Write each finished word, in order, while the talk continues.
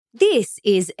This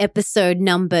is episode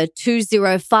number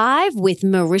 205 with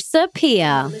Marisa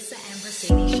Peer.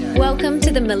 Welcome to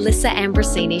the Melissa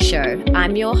Ambrosini Show.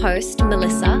 I'm your host,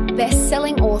 Melissa,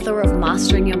 best-selling author of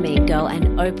Mastering Your Mean Girl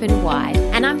and Open Wide.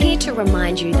 And I'm here to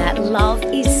remind you that love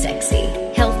is sexy,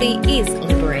 healthy is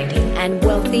liberating, and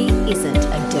wealthy isn't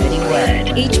a dirty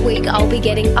word. Each week, I'll be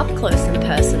getting up close and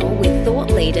personal with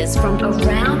thought leaders from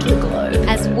around the globe,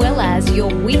 as well as your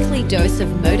weekly dose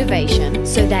of motivation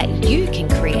so that you can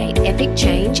create epic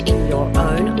change in your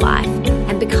own life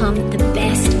and become the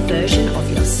best version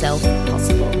of yourself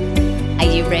possible. Are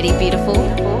you ready, beautiful?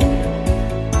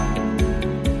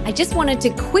 I just wanted to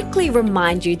quickly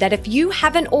remind you that if you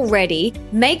haven't already,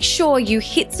 make sure you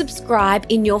hit subscribe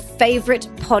in your favorite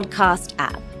podcast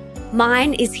app.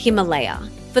 Mine is Himalaya.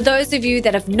 For those of you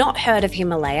that have not heard of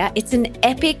Himalaya, it's an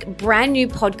epic brand new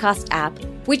podcast app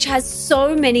which has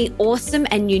so many awesome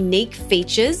and unique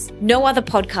features no other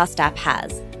podcast app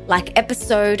has, like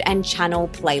episode and channel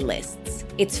playlists.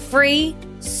 It's free,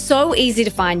 so easy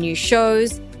to find new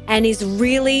shows, and is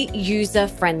really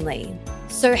user-friendly.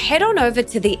 So head on over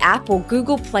to the app or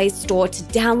Google Play Store to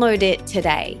download it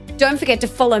today. Don't forget to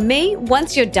follow me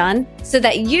once you're done so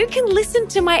that you can listen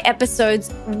to my episodes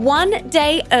one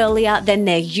day earlier than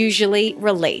they're usually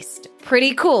released.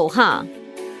 Pretty cool, huh?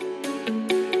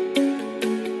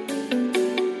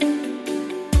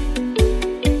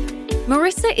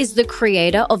 Marisa is the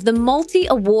creator of the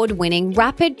multi-award-winning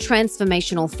Rapid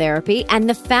Transformational Therapy and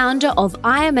the founder of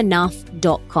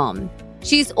IamEnough.com.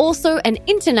 She's also an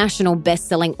international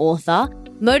best-selling author,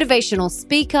 motivational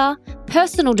speaker,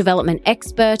 personal development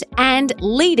expert, and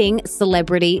leading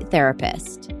celebrity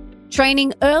therapist.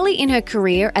 Training early in her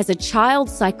career as a child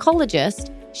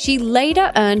psychologist, she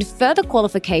later earned further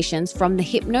qualifications from the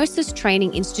Hypnosis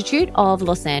Training Institute of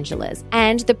Los Angeles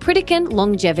and the Pritikin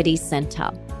Longevity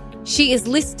Center. She is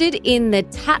listed in the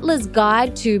Tatler's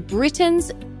Guide to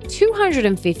Britain's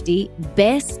 250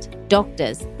 Best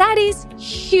Doctors. That is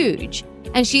huge.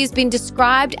 And she has been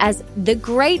described as the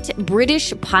Great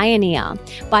British Pioneer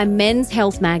by Men's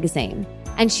Health magazine.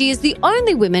 And she is the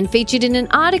only woman featured in an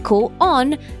article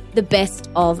on the Best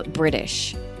of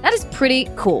British. That is pretty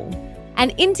cool.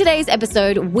 And in today's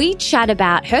episode, we chat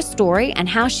about her story and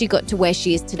how she got to where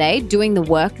she is today, doing the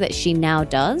work that she now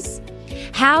does,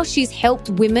 how she's helped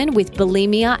women with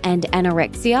bulimia and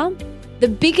anorexia, the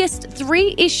biggest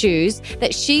 3 issues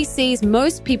that she sees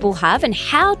most people have and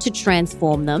how to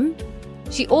transform them.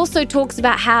 She also talks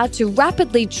about how to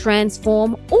rapidly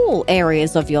transform all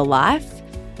areas of your life.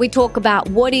 We talk about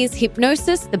what is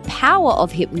hypnosis, the power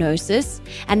of hypnosis,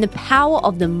 and the power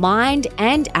of the mind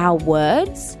and our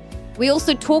words. We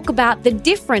also talk about the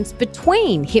difference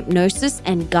between hypnosis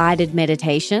and guided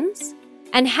meditations,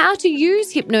 and how to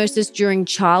use hypnosis during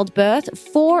childbirth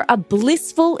for a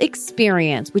blissful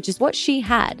experience, which is what she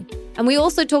had. And we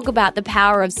also talk about the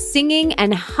power of singing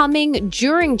and humming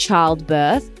during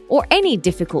childbirth, or any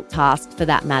difficult task for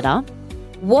that matter.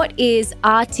 What is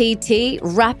RTT,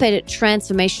 Rapid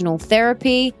Transformational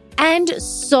Therapy, and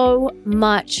so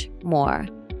much more.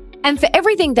 And for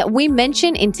everything that we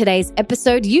mention in today's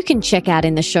episode, you can check out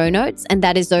in the show notes, and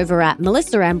that is over at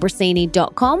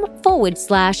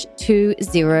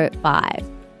melissaambrosini.com/205.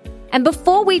 And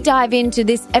before we dive into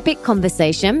this epic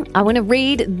conversation, I want to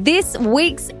read this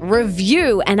week's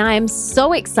review, and I am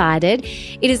so excited.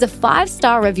 It is a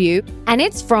 5-star review, and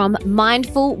it's from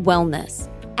Mindful Wellness.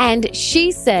 And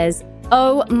she says,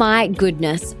 "Oh my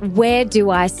goodness, where do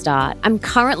I start? I'm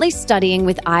currently studying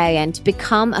with IIN to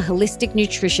become a holistic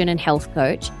nutrition and health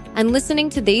coach, and listening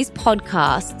to these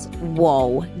podcasts,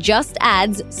 whoa, just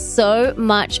adds so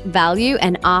much value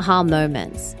and aha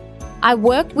moments. I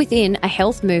work within a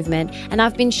health movement, and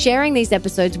I've been sharing these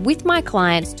episodes with my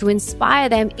clients to inspire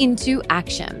them into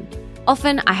action.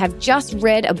 Often I have just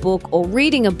read a book or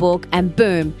reading a book, and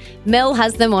boom, Mel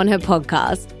has them on her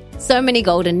podcast. So many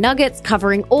golden nuggets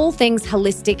covering all things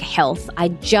holistic health. I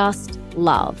just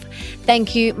love."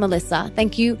 Thank you, Melissa.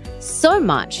 Thank you so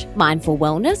much, Mindful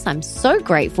Wellness. I'm so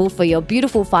grateful for your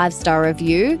beautiful 5-star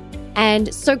review,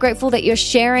 and so grateful that you're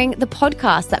sharing the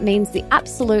podcast. That means the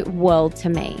absolute world to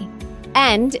me.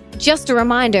 And just a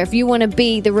reminder, if you want to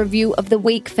be the review of the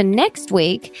week for next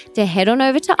week, to head on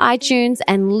over to iTunes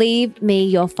and leave me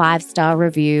your 5-star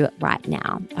review right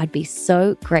now. I'd be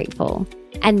so grateful.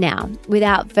 And now,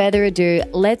 without further ado,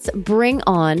 let's bring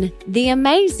on the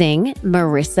amazing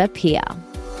Marisa Peer.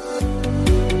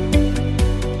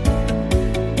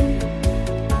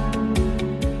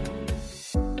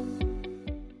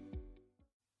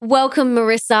 Welcome,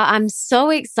 Marisa. I'm so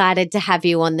excited to have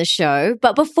you on the show.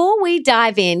 But before we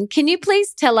dive in, can you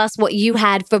please tell us what you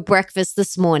had for breakfast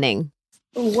this morning?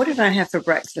 Oh, what did I have for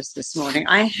breakfast this morning?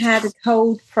 I had a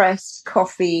cold pressed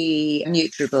coffee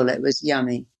Nutribullet. It was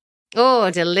yummy. Oh,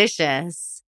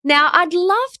 delicious. Now, I'd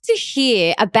love to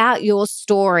hear about your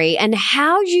story and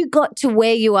how you got to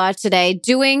where you are today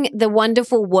doing the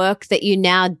wonderful work that you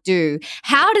now do.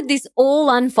 How did this all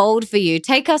unfold for you?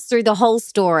 Take us through the whole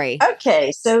story.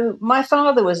 Okay, so my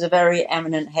father was a very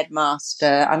eminent headmaster,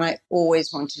 and I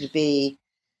always wanted to be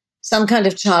some kind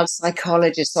of child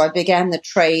psychologist. So I began the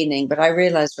training, but I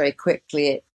realized very quickly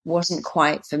it wasn't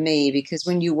quite for me, because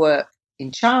when you work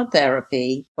in child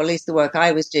therapy, or at least the work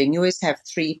I was doing, you always have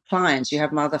three clients. You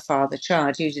have mother, father,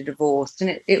 child, usually divorced.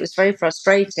 And it was very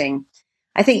frustrating.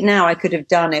 I think now I could have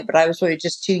done it, but I was really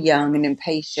just too young and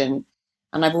impatient.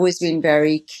 And I've always been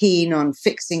very keen on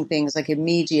fixing things like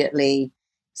immediately.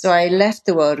 So I left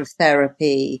the world of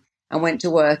therapy and went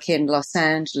to work in Los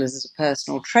Angeles as a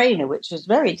personal trainer, which was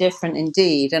very different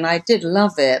indeed. And I did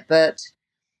love it, but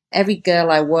every girl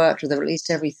I worked with, or at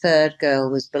least every third girl,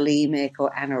 was bulimic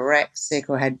or anorexic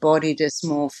or had body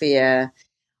dysmorphia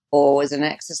or was an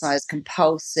exercise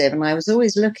compulsive. And I was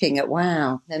always looking at,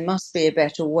 wow, there must be a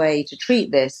better way to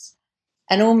treat this.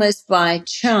 And almost by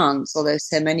chance, although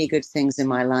so many good things in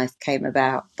my life came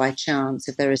about by chance,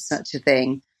 if there is such a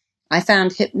thing, I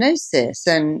found hypnosis,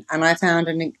 and I found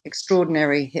an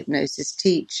extraordinary hypnosis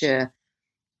teacher.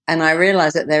 And I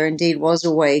realized that there indeed was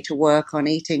a way to work on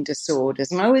eating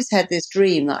disorders. And I always had this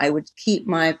dream that I would keep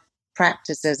my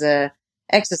practice as a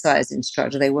exercise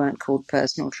instructor. They weren't called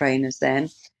personal trainers then,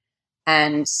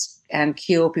 and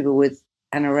cure people with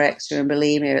anorexia and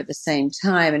bulimia at the same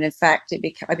time. And in fact,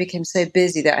 I became so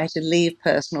busy that I had to leave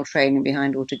personal training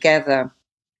behind altogether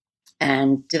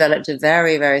and developed a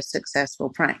very, very successful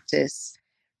practice,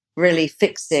 really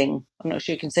fixing, I'm not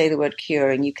sure you can say the word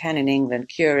curing, you can in England,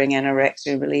 curing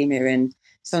anorexia and bulimia in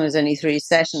sometimes only 3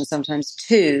 sessions, sometimes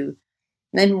 2.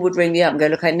 And then people would ring me up and go,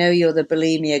 look, I know you're the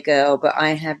bulimia girl, but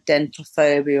I have dental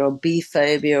phobia or bee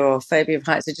phobia or phobia of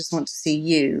heights. I just want to see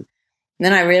you. And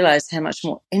then I realized how much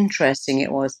more interesting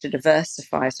it was to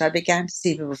diversify. So I began to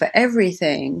see people for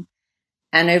everything.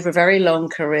 And over a very long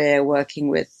career working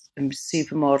with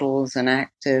supermodels and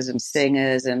actors and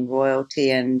singers and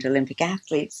royalty and Olympic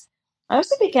athletes, I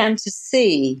also began to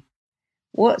see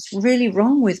what's really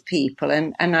wrong with people.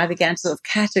 And I began to sort of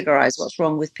categorize what's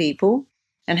wrong with people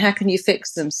and how can you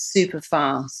fix them super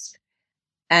fast.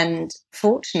 And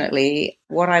fortunately,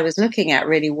 what I was looking at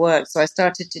really worked. So I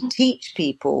started to teach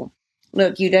people,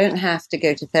 look, you don't have to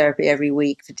go to therapy every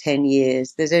week for 10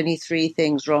 years. There's only 3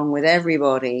 things wrong with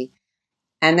everybody.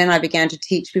 And then I began to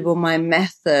teach people my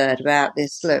method about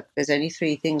this. Look, there's only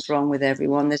 3 things wrong with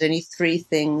everyone. There's only 3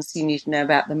 things you need to know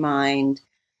about the mind.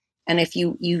 And if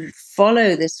you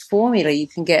follow this formula, you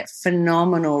can get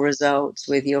phenomenal results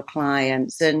with your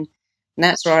clients. And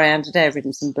that's where I am today. I've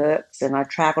written some books and I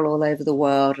travel all over the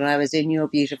world. And I was in your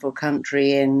beautiful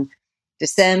country in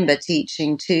December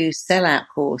teaching 2 sellout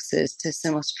courses to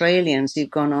some Australians who've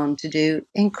gone on to do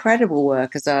incredible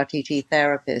work as RTT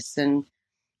therapists. And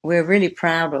we're really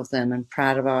proud of them and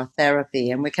proud of our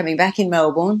therapy. And we're coming back in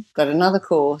Melbourne, got another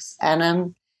course.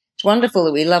 And it's wonderful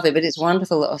that we love it, but it's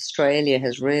wonderful that Australia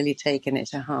has really taken it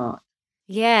to heart.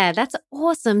 Yeah, that's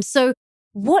awesome. So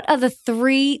what are the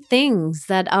 3 things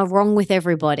that are wrong with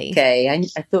everybody? Okay,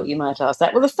 I thought you might ask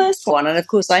that. Well, the first one, and of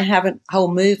course I have a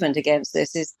whole movement against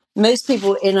this, is most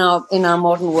people in our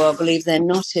modern world believe they're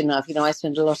not enough. You know, I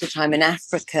spend a lot of time in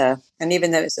Africa, and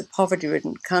even though it's a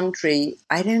poverty-ridden country,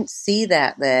 I don't see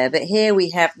that there. But here we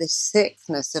have this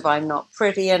sickness of I'm not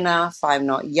pretty enough, I'm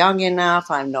not young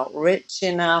enough, I'm not rich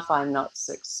enough, I'm not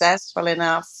successful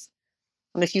enough.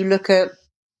 And if you look at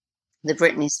the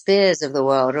Britney Spears of the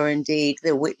world, or indeed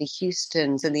the Whitney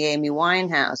Houstons and the Amy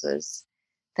Winehouses,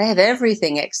 they have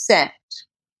everything except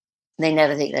they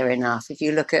never think they're enough. If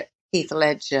you look at Heath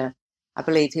Ledger, I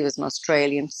believe he was an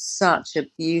Australian, such a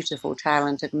beautiful,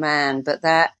 talented man, but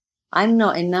that I'm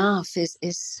not enough is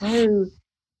so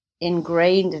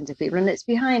ingrained into people, and it's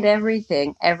behind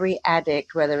everything. Every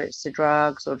addict, whether it's to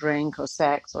drugs or drink or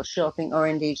sex or shopping or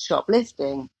indeed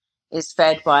shoplifting, is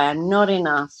fed by I'm not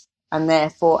enough and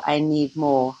therefore I need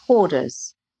more.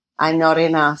 Hoarders, I'm not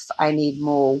enough, I need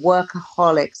more.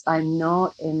 Workaholics, I'm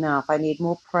not enough, I need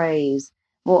more praise,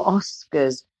 more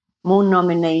Oscars, more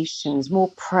nominations,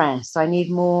 more press, I need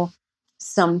more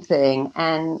something.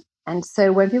 And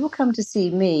so when people come to see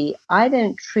me, I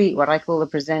don't treat what I call the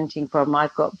presenting problem.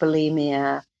 I've got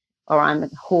bulimia, or I'm a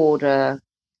hoarder,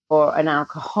 or an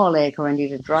alcoholic, or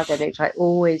indeed a drug addict. I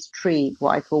always treat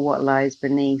what I call what lies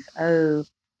beneath. Oh,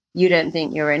 you don't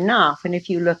think you're enough. And if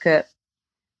you look at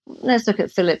let's look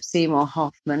at Philip Seymour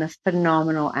Hoffman, a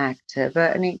phenomenal actor,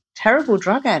 but a terrible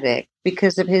drug addict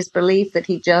because of his belief that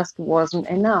he just wasn't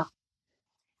enough.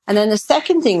 And then the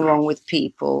second thing wrong with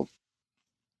people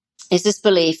is this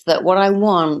belief that what I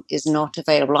want is not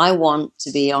available. I want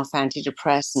to be off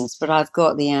antidepressants, but I've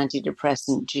got the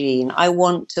antidepressant gene. I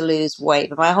want to lose weight,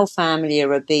 but my whole family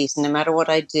are obese, and no matter what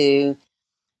I do,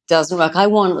 doesn't work. I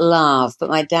want love, but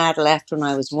my dad left when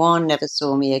I was 1, never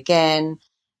saw me again.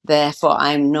 Therefore,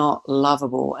 I'm not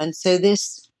lovable. And so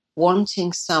this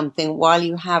wanting something while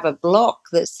you have a block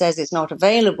that says it's not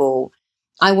available.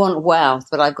 I want wealth,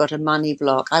 but I've got a money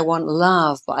block. I want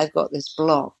love, but I've got this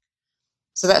block.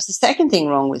 So that's the second thing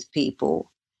wrong with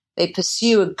people. They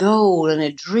pursue a goal and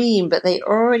a dream, but they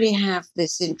already have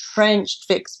this entrenched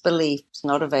fixed belief. It's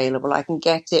not available. I can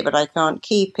get it, but I can't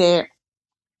keep it.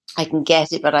 I can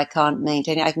get it, but I can't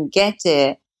maintain it. I can get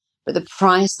it, but the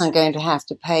price I'm going to have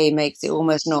to pay makes it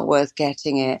almost not worth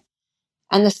getting it.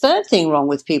 And the third thing wrong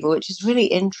with people, which is really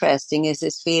interesting, is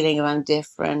this feeling of I'm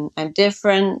different,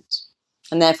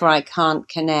 and therefore I can't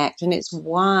connect. And it's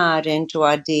wired into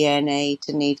our DNA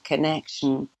to need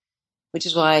connection, which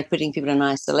is why putting people in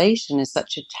isolation is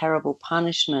such a terrible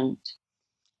punishment.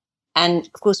 And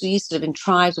of course, we used to live in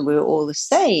tribes where we were all the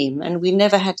same, and we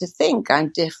never had to think I'm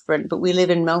different, but we live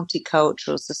in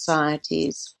multicultural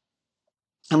societies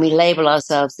and we label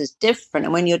ourselves as different.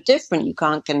 And when you're different, you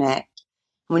can't connect.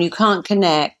 And when you can't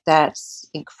connect, that's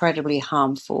incredibly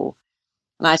harmful.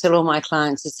 And I tell all my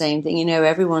clients the same thing.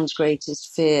 Everyone's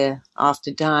greatest fear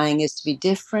after dying is to be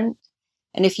different.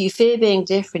 And if you fear being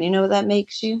different, you know what that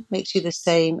makes you? Makes you the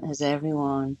same as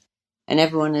everyone. And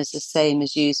everyone is the same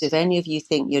as you. So if any of you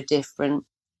think you're different,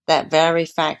 that very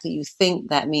fact that you think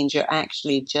that means you're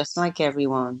actually just like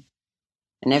everyone.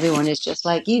 And everyone is just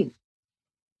like you.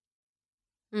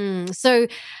 So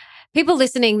people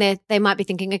listening, they might be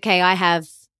thinking, okay, I have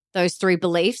those 3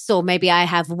 beliefs, or maybe I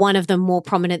have one of them more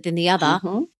prominent than the other.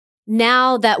 Mm-hmm.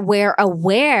 Now that we're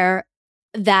aware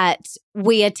that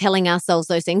we are telling ourselves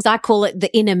those things, I call it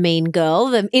the inner mean girl.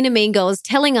 The inner mean girl is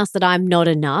telling us that I'm not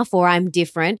enough or I'm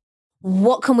different.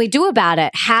 What can we do about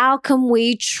it? How can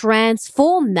we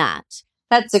transform that?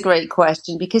 That's a great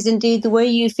question, because indeed the way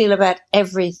you feel about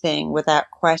everything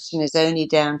without question is only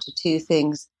down to 2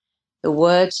 things. The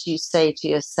words you say to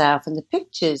yourself and the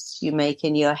pictures you make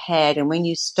in your head. And when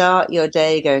you start your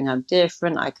day going, I'm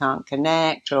different, I can't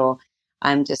connect, or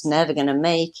I'm just never going to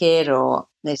make it, or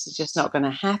this is just not going to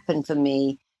happen for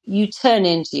me, you turn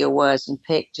into your words and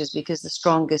pictures, because the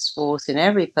strongest force in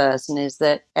every person is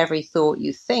that every thought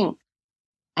you think,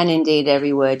 and indeed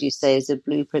every word you say, is a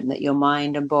blueprint that your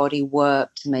mind and body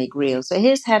work to make real. So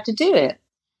here's how to do it.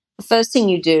 The first thing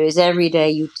you do is every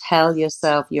day you tell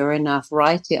yourself you're enough.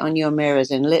 Write it on your mirrors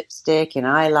in lipstick, in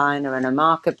eyeliner, and a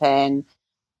marker pen.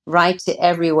 Write it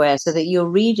everywhere so that you're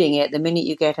reading it the minute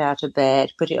you get out of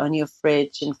bed. Put it on your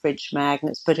fridge and fridge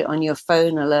magnets. Put it on your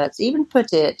phone alerts. Even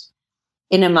put it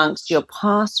in amongst your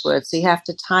passwords. So you have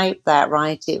to type that,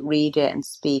 write it, read it, and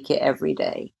speak it every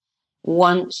day.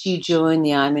 Once you join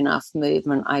the I'm Enough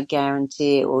movement, I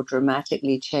guarantee it will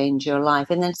dramatically change your life.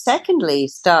 And then secondly,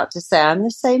 start to say, I'm the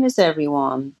same as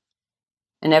everyone.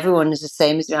 And everyone is the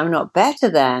same as me. I'm not better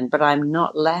than, but I'm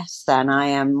not less than. I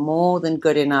am more than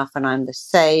good enough, and I'm the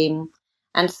same.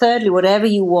 And thirdly, whatever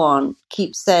you want,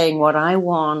 keep saying what I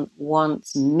want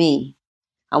wants me.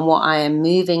 And what I am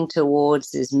moving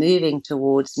towards is moving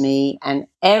towards me. And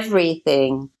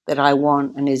everything that I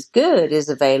want and is good is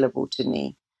available to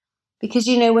me. Because,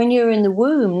 when you're in the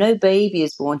womb, no baby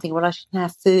is born thinking, well, I shouldn't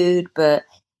have food, but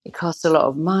it costs a lot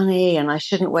of money, and I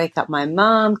shouldn't wake up my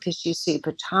mom because she's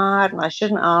super tired, and I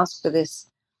shouldn't ask for this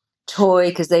toy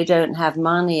because they don't have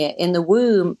money. In the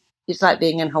womb, it's like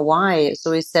being in Hawaii. It's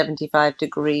always 75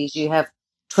 degrees. You have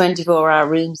 24-hour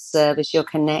room service. You're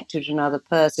connected to another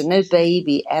person. No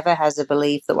baby ever has a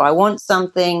belief that, well, I want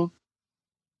something,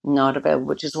 not available,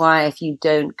 which is why if you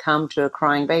don't come to a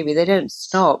crying baby, they don't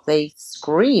stop. They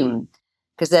scream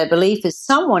because their belief is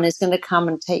someone is going to come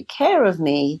and take care of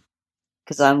me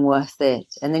because I'm worth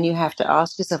it. And then you have to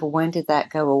ask yourself, well, when did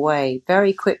that go away?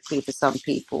 Very quickly for some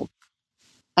people.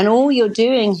 And all you're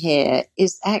doing here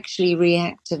is actually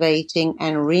reactivating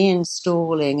and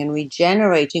reinstalling and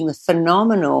regenerating the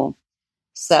phenomenal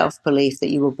self-belief that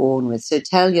you were born with. So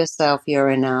tell yourself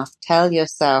you're enough. Tell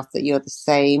yourself that you're the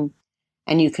same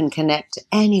and you can connect to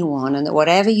anyone, and that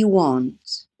whatever you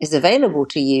want is available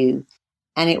to you,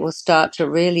 and it will start to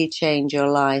really change your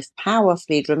life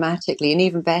powerfully, dramatically, and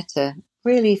even better,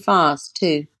 really fast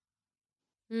too.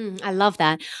 I love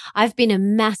that. I've been a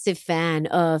massive fan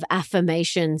of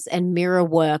affirmations and mirror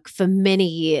work for many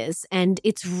years, and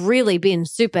it's really been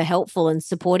super helpful and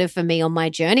supportive for me on my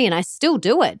journey, and I still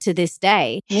do it to this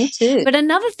day. Me too. But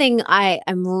another thing I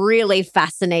am really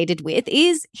fascinated with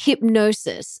is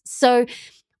hypnosis. So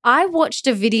I watched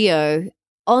a video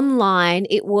online.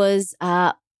 It was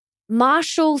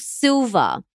Marshall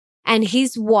Silver and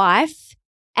his wife,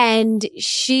 and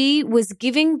she was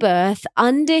giving birth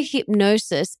under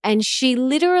hypnosis, and she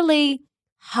literally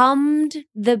hummed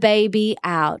the baby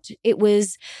out. It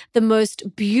was the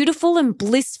most beautiful and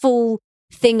blissful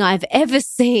thing I've ever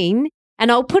seen. And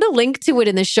I'll put a link to it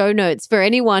in the show notes for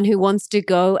anyone who wants to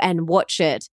go and watch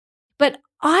it. But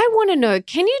I want to know,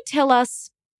 can you tell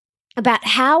us about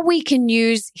how we can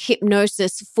use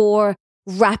hypnosis for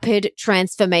rapid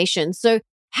transformation? So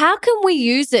how can we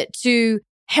use it to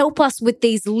help us with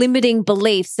these limiting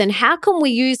beliefs? And how can we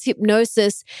use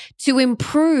hypnosis to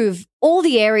improve all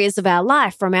the areas of our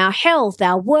life, from our health,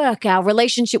 our work, our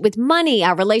relationship with money,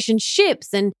 our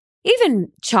relationships, and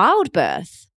even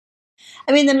childbirth?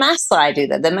 I mean, the Maasai do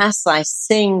that. The Maasai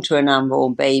sing to an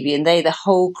unborn baby, and the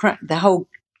whole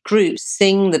group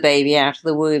sing the baby out of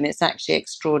the womb. It's actually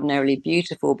extraordinarily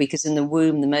beautiful, because in the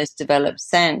womb, the most developed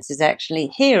sense is actually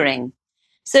hearing.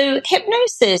 So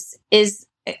hypnosis is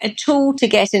a tool to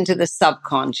get into the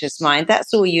subconscious mind.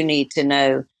 That's all you need to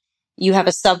know. You have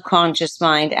a subconscious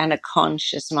mind and a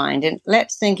conscious mind. And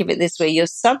let's think of it this way. Your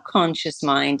subconscious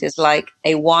mind is like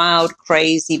a wild,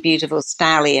 crazy, beautiful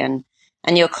stallion.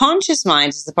 And your conscious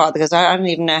mind is the part that goes, I don't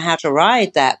even know how to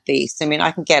ride that beast. I mean,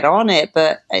 I can get on it,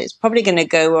 but it's probably going to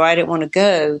go where I don't want to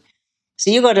go.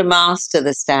 So you've got to master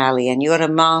the stallion. You've got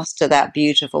to master that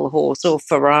beautiful horse, or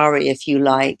Ferrari, if you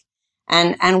like.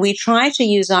 And we try to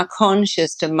use our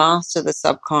conscious to master the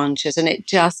subconscious, and it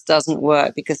just doesn't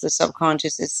work, because the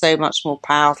subconscious is so much more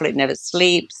powerful. It never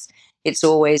sleeps. It's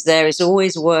always there. It's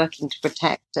always working to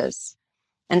protect us.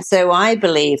 And so I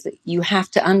believe that you have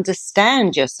to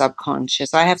understand your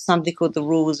subconscious. I have something called the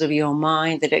rules of your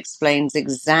mind that explains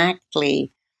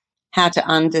exactly how to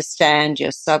understand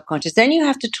your subconscious. Then you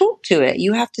have to talk to it.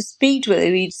 You have to speak to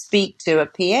it. You speak to a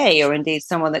PA, or indeed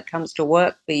someone that comes to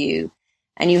work for you.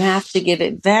 And you have to give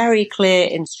it very clear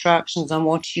instructions on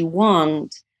what you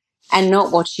want and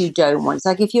not what you don't want. It's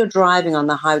like if you're driving on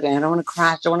the highway and I don't want to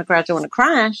crash, I don't want to crash, I don't want to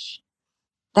crash.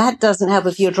 That doesn't help.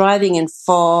 If you're driving in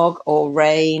fog or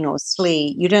rain or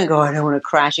sleet, you don't go, I don't want to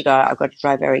crash. You go, I've got to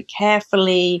drive very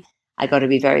carefully. I got to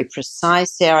be very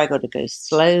precise here. I got to go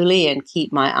slowly and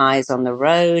keep my eyes on the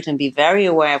road and be very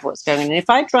aware of what's going on. And if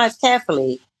I drive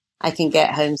carefully, I can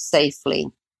get home safely.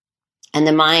 And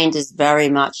the mind is very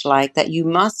much like that. You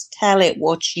must tell it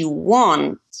what you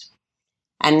want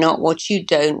and not what you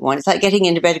don't want. It's like getting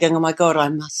into bed and going, oh my God, I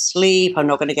must sleep. I'm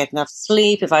not going to get enough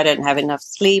sleep. If I don't have enough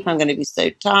sleep, I'm going to be so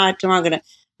tired tomorrow. I'm going to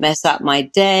mess up my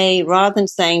day. Rather than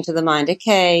saying to the mind,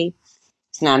 okay,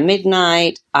 it's now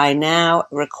midnight. I now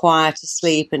require to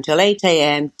sleep until 8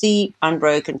 a.m., deep,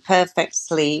 unbroken, perfect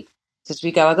sleep. Because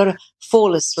we go, I got to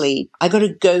fall asleep. I got to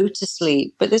go to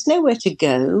sleep. But there's nowhere to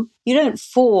go. You don't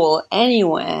fall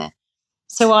anywhere.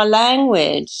 So our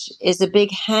language is a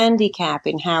big handicap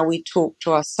in how we talk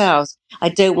to ourselves. I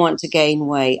don't want to gain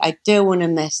weight. I don't want to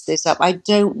mess this up. I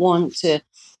don't want to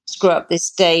screw up this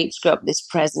date, screw up this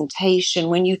presentation.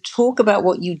 When you talk about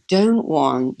what you don't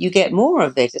want, you get more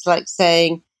of it. It's like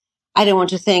saying, I don't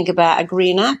want to think about a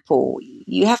green apple.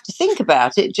 You have to think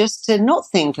about it just to not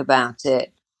think about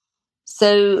it.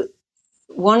 So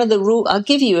one of the rules, I'll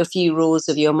give you a few rules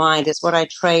of your mind. It's what I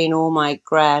train all my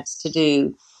grads to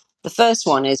do. The first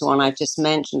one is one I've just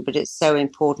mentioned, but it's so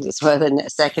important, it's worth a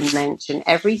second mention.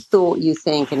 Every thought you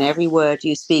think and every word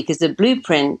you speak is a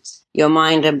blueprint your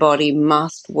mind and body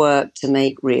must work to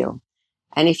make real.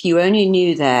 And if you only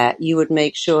knew that, you would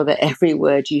make sure that every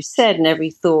word you said and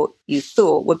every thought you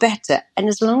thought were better. And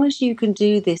as long as you can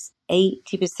do this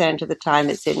 80% of the time,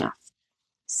 it's enough.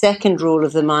 Second rule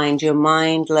of the mind, your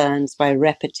mind learns by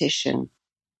repetition.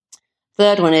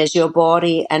 Third one is your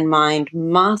body and mind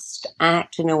must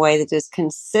act in a way that is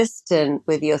consistent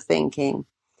with your thinking.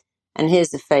 And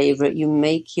here's the favorite, you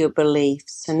make your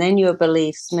beliefs, and then your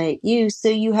beliefs make you, so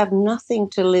you have nothing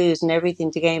to lose and everything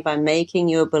to gain by making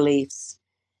your beliefs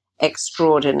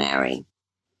extraordinary.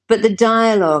 But the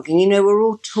dialogue, and we're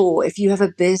all taught, if you have a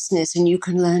business and you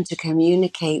can learn to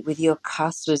communicate with your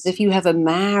customers, if you have a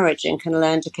marriage and can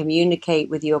learn to communicate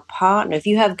with your partner, if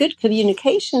you have good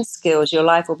communication skills, your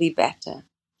life will be better.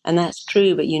 And that's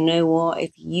true, but you know what?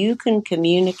 If you can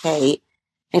communicate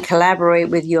and collaborate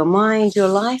with your mind, your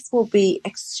life will be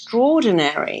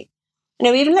extraordinary.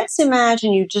 Even let's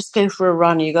imagine you just go for a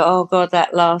run, you go, oh God,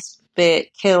 that last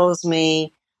bit kills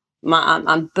me.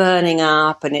 I'm burning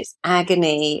up and it's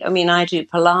agony. I mean, I do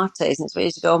Pilates and it's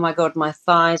easy to go, oh my God, my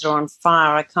thighs are on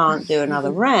fire. I can't do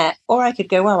another rep. Or I could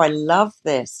go, wow, I love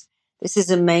this. This is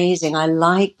amazing. I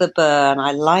like the burn.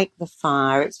 I like the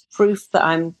fire. It's proof that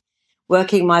I'm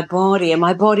working my body, and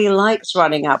my body likes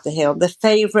running up the hill. The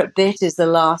favorite bit is the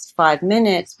last 5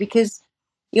 minutes because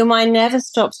your mind never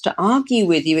stops to argue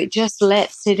with you. It just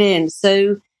lets it in.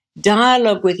 So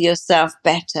dialogue with yourself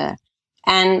better.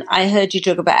 And I heard you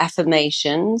talk about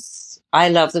affirmations. I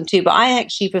love them too, but I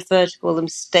actually prefer to call them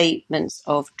statements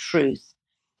of truth.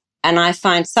 And I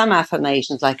find some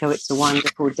affirmations like, oh, it's a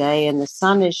wonderful day and the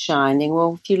sun is shining.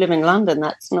 Well, if you live in London,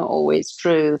 that's not always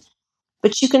true.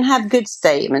 But you can have good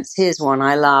statements. Here's one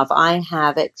I love. I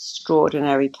have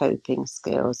extraordinary coping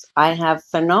skills. I have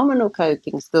phenomenal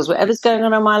coping skills. Whatever's going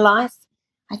on in my life,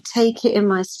 I take it in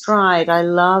my stride. I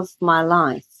love my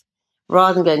life.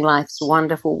 Rather than going, life's a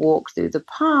wonderful walk through the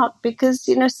park, because,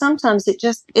 sometimes it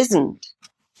just isn't.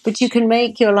 But you can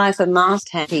make your life a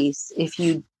masterpiece if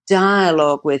you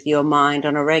dialogue with your mind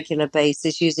on a regular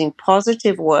basis using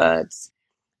positive words.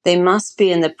 They must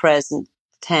be in the present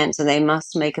tense and they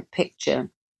must make a picture.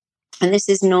 And this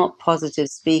is not positive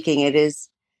speaking. It is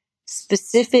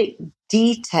specific,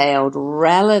 detailed,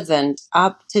 relevant,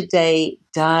 up-to-date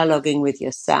dialoguing with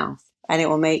yourself. And it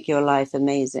will make your life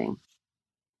amazing.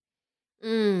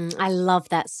 I love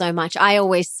that so much. I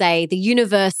always say the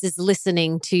universe is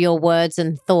listening to your words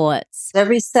and thoughts.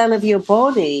 Every cell of your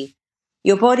body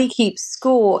keeps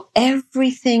score.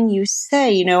 Everything you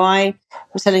say. I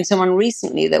was telling someone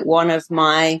recently that one of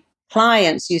my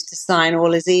clients used to sign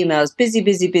all his emails, busy,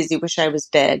 busy, busy, wish I was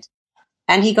dead.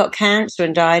 And he got cancer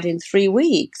and died in 3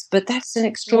 weeks. But that's an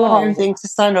extraordinary thing to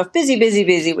sign off. Busy, busy,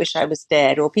 busy, wish I was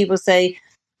dead. Or people say,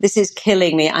 this is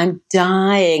killing me. I'm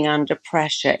dying under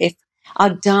pressure. If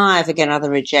I'll die if I get another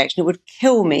rejection. It would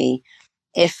kill me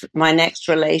if my next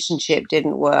relationship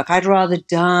didn't work. I'd rather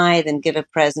die than give a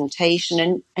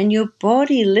presentation. And your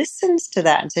body listens to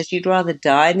that and says, you'd rather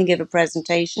die than give a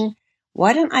presentation?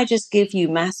 Why don't I just give you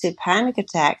massive panic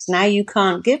attacks? Now you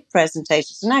can't give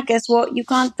presentations. Now guess what? You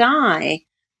can't die.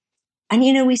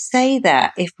 And we say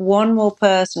that if one more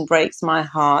person breaks my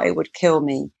heart, it would kill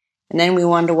me. And then we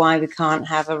wonder why we can't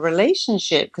have a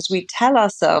relationship, because we tell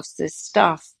ourselves this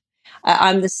stuff.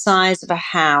 I'm the size of a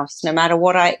house. No matter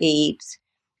what I eat,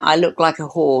 I look like a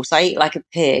horse. I eat like a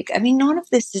pig. I mean, none of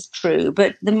this is true,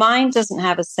 but the mind doesn't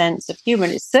have a sense of humor.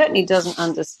 It certainly doesn't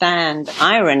understand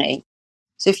irony.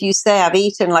 So if you say, I've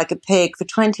eaten like a pig for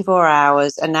 24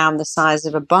 hours and now I'm the size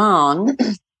of a barn,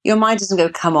 your mind doesn't go,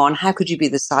 come on, how could you be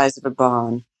the size of a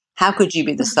barn? How could you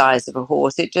be the size of a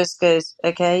horse? It just goes,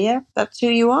 okay, yeah, that's who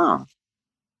you are.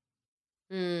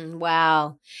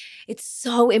 Wow. It's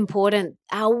so important.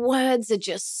 Our words are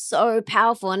just so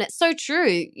powerful, and it's so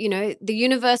true. The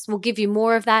universe will give you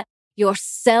more of that. Your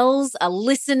cells are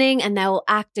listening and they will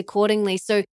act accordingly.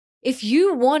 So if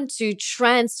you want to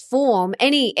transform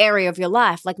any area of your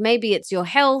life, like maybe it's your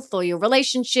health or your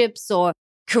relationships or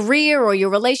career or your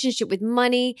relationship with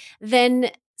money,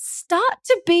 then start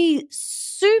to be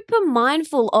super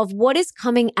mindful of what is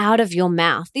coming out of your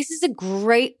mouth. This is a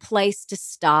great place to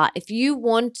start if you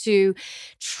want to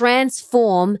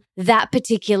transform that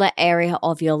particular area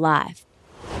of your life.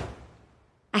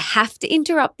 I have to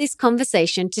interrupt this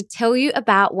conversation to tell you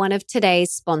about one of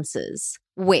today's sponsors,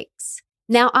 Wix.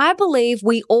 Now, I believe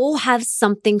we all have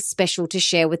something special to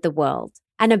share with the world,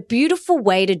 and a beautiful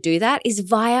way to do that is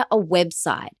via a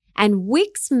website. And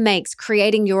Wix makes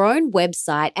creating your own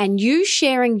website and you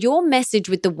sharing your message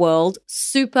with the world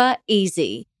super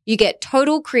easy. You get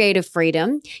total creative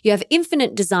freedom. You have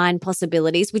infinite design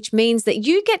possibilities, which means that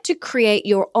you get to create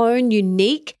your own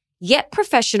unique yet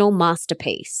professional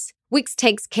masterpiece. Wix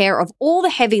takes care of all the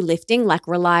heavy lifting, like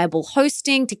reliable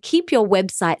hosting to keep your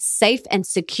website safe and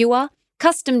secure,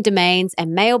 custom domains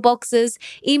and mailboxes,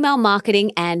 email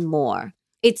marketing, and more.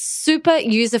 It's super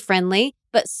user-friendly,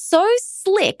 but so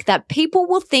slick that people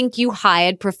will think you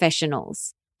hired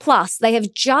professionals. Plus, they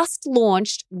have just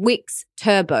launched Wix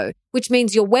Turbo, which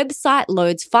means your website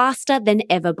loads faster than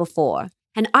ever before.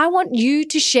 And I want you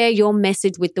to share your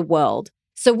message with the world.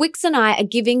 So Wix and I are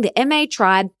giving the MA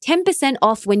Tribe 10%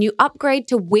 off when you upgrade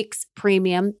to Wix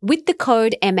Premium with the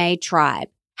code MA Tribe.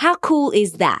 How cool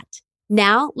is that?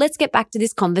 Now, let's get back to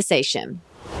this conversation.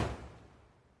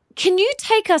 Can you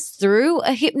take us through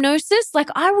a hypnosis? Like,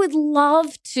 I would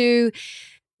love to,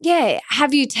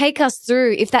 have you take us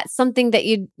through if that's something that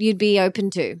you'd be open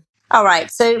to. All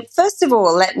right. So first of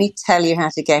all, let me tell you how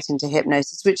to get into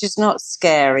hypnosis, which is not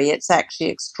scary. It's actually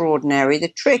extraordinary. The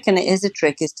trick, and it is a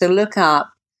trick, is to look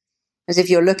up As if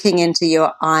you're looking into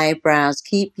your eyebrows.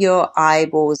 Keep your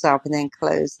eyeballs up and then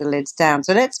close the lids down.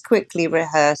 So let's quickly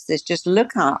rehearse this. Just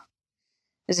look up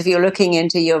as if you're looking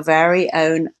into your very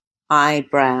own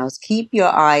eyebrows. Keep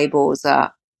your eyeballs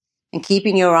up. And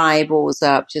keeping your eyeballs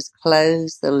up, just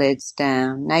close the lids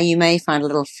down. Now you may find a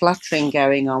little fluttering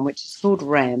going on, which is called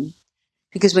REM.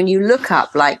 Because when you look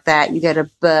up like that, you get a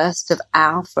burst of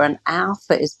alpha. And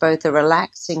alpha is both a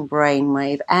relaxing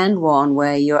brainwave and one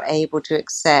where you're able to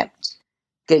accept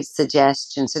good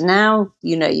suggestions. So now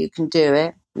you know you can do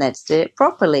it. Let's do it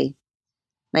properly.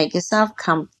 Make yourself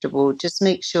comfortable. Just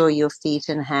make sure your feet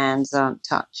and hands aren't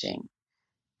touching.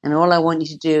 And all I want you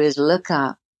to do is look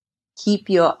up. Keep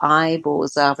your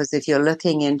eyeballs up as if you're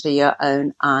looking into your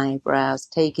own eyebrows.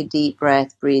 Take a deep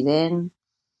breath. Breathe in.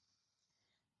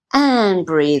 And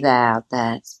breathe out.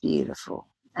 That's beautiful.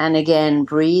 And again,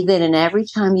 breathe in. And every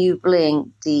time you blink,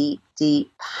 deep,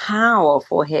 deep,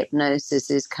 powerful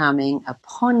hypnosis is coming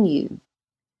upon you.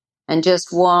 And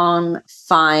just one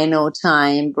final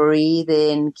time, breathe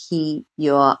in, keep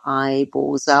your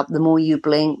eyeballs up. The more you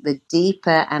blink, the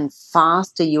deeper and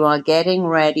faster you are getting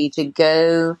ready to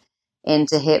go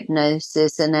into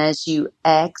hypnosis. And as you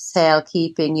exhale,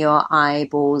 keeping your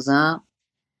eyeballs up,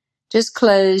 just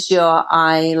close your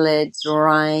eyelids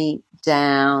right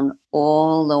down,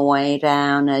 all the way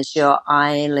down as your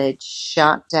eyelids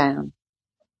shut down.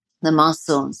 The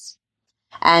muscles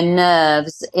and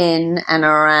nerves in and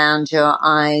around your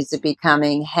eyes are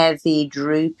becoming heavy,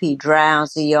 droopy,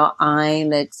 drowsy. Your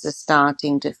eyelids are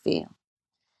starting to feel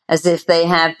as if they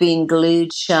have been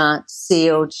glued shut,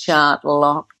 sealed shut,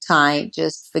 locked tight.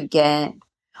 Just forget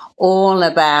all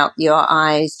about your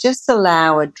eyes. Just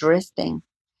allow a drifting,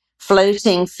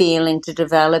 floating feeling to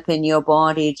develop in your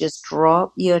body. Just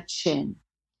drop your chin.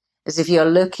 As if you're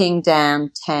looking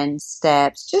down 10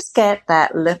 steps. Just get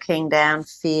that looking down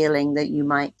feeling that you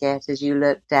might get as you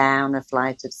look down a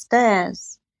flight of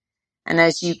stairs. And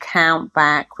as you count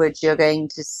backwards, you're going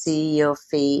to see your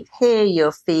feet, hear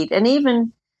your feet, and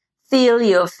even feel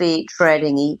your feet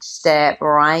treading each step.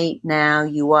 Right now,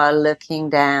 you are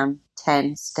looking down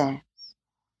 10 steps.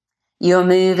 You're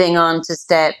moving on to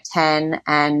step 10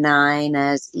 and 9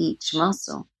 as each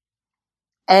muscle,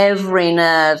 every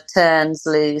nerve turns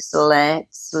loose,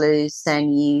 lets loose,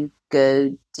 and you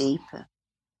go deeper.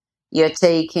 You're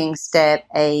taking step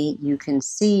 8. You can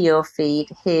see your feet,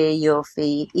 hear your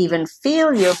feet, even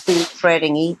feel your feet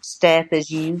treading each step as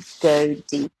you go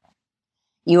deeper.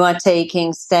 You are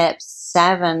taking steps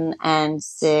 7 and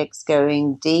 6,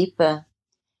 going deeper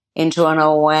into an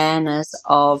awareness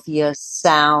of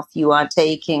yourself. You are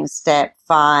taking step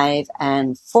 5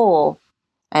 and 4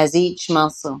 as each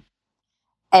muscle,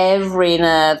 every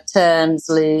nerve turns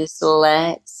loose,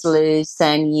 lets loose,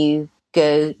 and you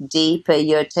go deeper.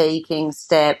 You're taking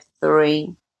step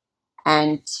 3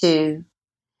 and 2.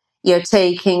 You're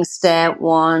taking step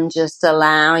 1. Just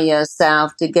allow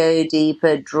yourself to go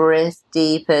deeper, drift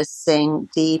deeper,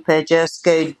 sink deeper. Just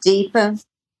go deeper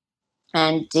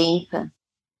and deeper.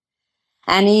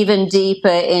 And even deeper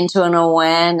into an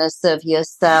awareness of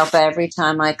yourself. Every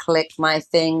time I click my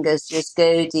fingers, just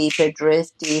go deeper,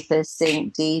 drift deeper,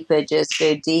 sink deeper, just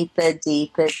go deeper,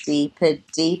 deeper, deeper,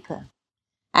 deeper.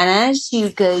 And as you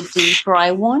go deeper,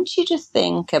 I want you to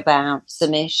think about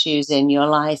some issues in your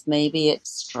life. Maybe it's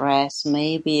stress.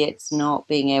 Maybe it's not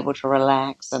being able to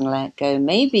relax and let go.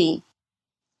 Maybe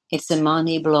it's a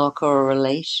money block or a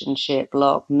relationship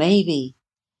block. Maybe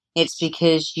it's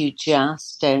because you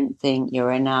just don't think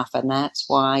you're enough, and that's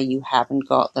why you haven't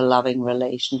got the loving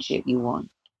relationship you want.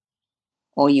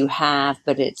 Or you have,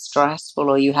 but it's stressful,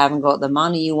 or you haven't got the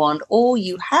money you want, or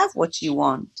you have what you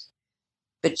want,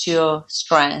 but you're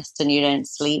stressed and you don't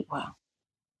sleep well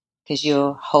because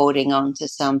you're holding on to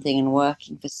something and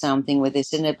working for something with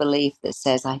this inner belief that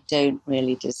says, I don't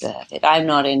really deserve it. I'm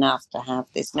not enough to have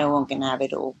this. No one can have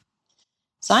it all.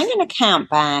 So I'm going to count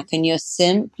back, and you're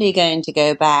simply going to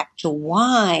go back to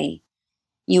why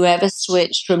you ever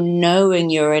switched from knowing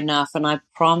you're enough. And I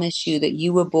promise you that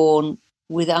you were born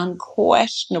with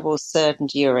unquestionable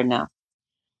certainty you're enough.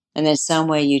 And there's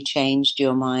somewhere you changed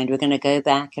your mind. We're going to go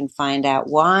back and find out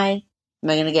why. And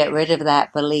we're going to get rid of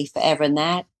that belief forever. And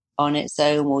that on its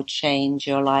own will change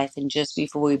your life. And just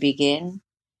before we begin,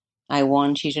 I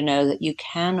want you to know that you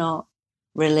cannot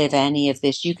relive any of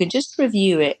this. You can just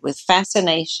review it with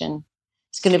fascination.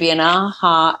 It's going to be an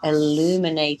aha,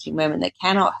 illuminating moment that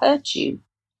cannot hurt you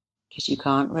because you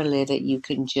can't relive it. You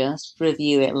can just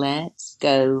review it. Let's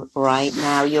go right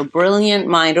now. Your brilliant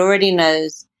mind already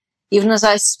knows. Even as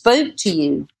I spoke to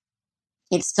you,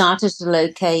 it started to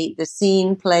locate the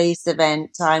scene, place,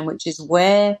 event, time, which is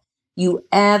where you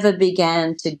ever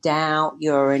began to doubt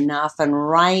you're enough. And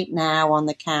right now, on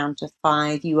the count of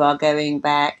 5, you are going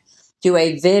back to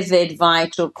a vivid,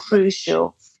 vital,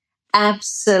 crucial,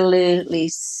 absolutely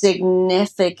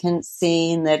significant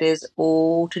scene that is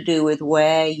all to do with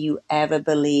where you ever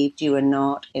believed you were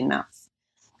not enough.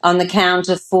 On the count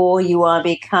of 4, you are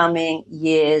becoming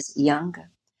years younger.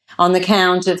 On the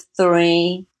count of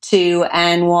 3, 2,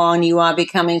 and 1, you are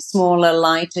becoming smaller,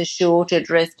 lighter, shorter,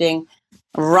 drifting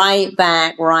right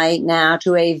back right now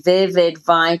to a vivid,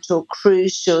 vital,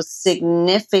 crucial,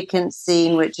 significant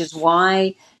scene, which is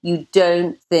why you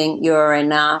don't think you're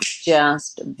enough.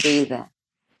 Just be there.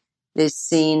 This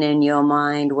scene in your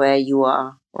mind where you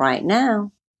are right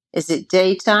now. Is it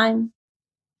daytime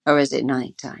or is it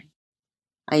nighttime?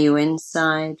 Are you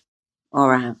inside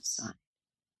or outside?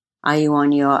 Are you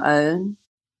on your own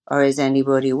or is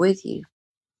anybody with you?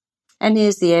 And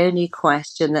here's the only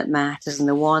question that matters and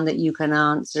the one that you can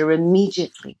answer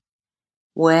immediately.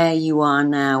 Where you are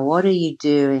now, what are you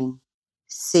doing,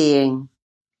 seeing,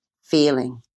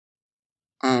 feeling,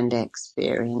 and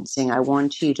experiencing? I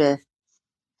want you to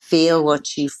feel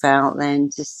what you felt then,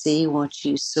 to see what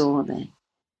you saw then.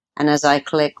 And as I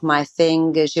click my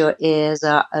fingers, your ears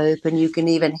are open. You can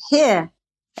even hear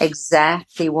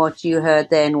exactly what you heard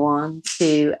then. 1,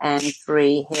 2, and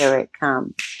 3. Here it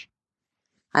comes.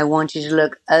 I want you to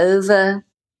look over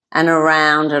and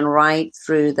around and right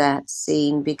through that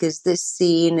scene, because this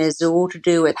scene is all to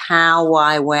do with how,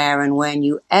 why, where, and when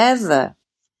you ever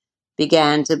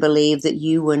began to believe that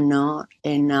you were not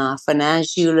enough. And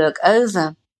as you look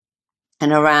over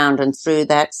and around and through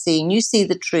that scene, you see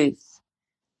the truth.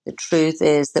 The truth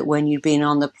is that when you've been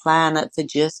on the planet for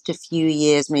just a few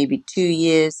years, maybe 2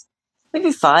 years,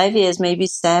 maybe 5 years, maybe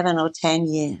 7 or 10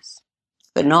 years,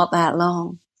 but not that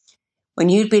long. When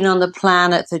you'd been on the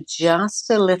planet for just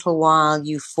a little while,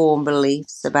 you formed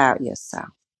beliefs about yourself.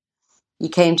 You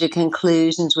came to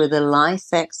conclusions with a life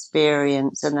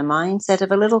experience and the mindset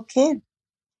of a little kid.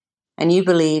 And you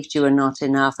believed you were not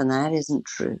enough, and that isn't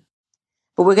true.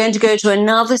 But we're going to go to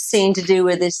another scene to do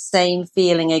with this same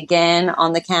feeling again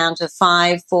on the count of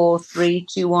 5, 4, 3,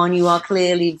 2, 1. You are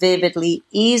clearly, vividly,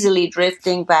 easily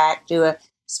drifting back to a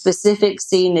specific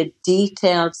scene, a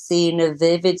detailed scene, a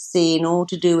vivid scene, all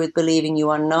to do with believing you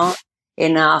are not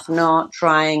enough, not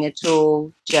trying at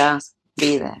all, just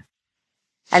be there.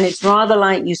 And it's rather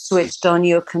like you switched on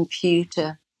your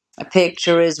computer. A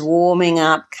picture is warming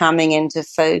up, coming into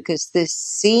focus. This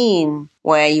scene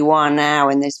where you are now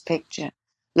in this picture.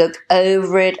 Look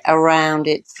over it, around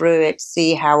it, through it,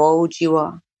 see how old you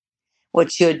are,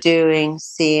 what you're doing,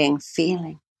 seeing,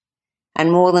 feeling.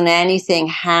 And more than anything,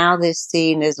 how this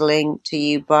scene is linked to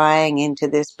you buying into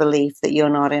this belief that you're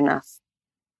not enough.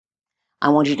 I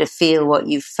want you to feel what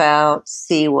you felt,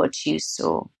 see what you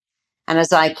saw. And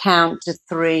as I count to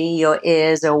 3, your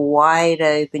ears are wide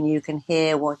open. You can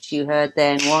hear what you heard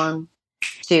then. 1,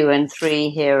 2, and 3,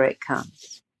 here it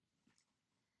comes.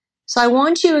 So I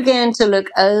want you again to look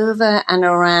over and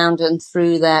around and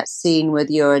through that scene with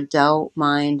your adult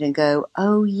mind and go,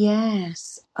 oh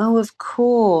yes, oh of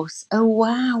course, oh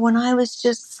wow, when I was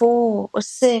just 4 or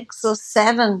 6 or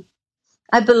 7,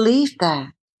 I believed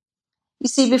that. You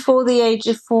see, before the age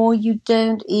of 4, you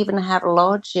don't even have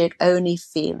logic, only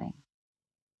feeling.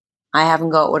 I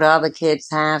haven't got what other kids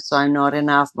have, so I'm not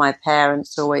enough. My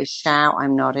parents always shout,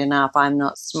 I'm not enough. I'm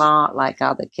not smart like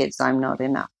other kids, I'm not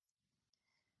enough.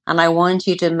 And I want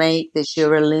you to make this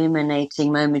your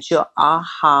illuminating moment, your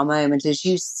aha moment, as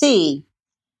you see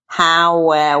how,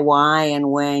 where, why,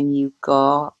 and when you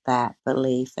got that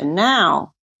belief. And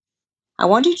now, I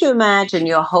want you to imagine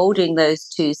you're holding those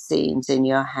 2 scenes in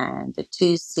your hand, the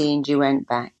 2 scenes you went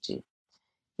back to.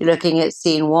 You're looking at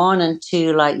scene 1 and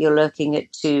 2 like you're looking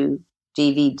at 2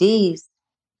 DVDs.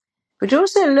 But you're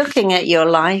also looking at your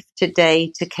life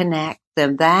today to connect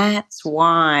them. That's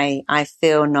why I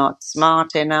feel not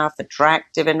smart enough,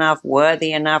 attractive enough,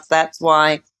 worthy enough. That's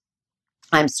why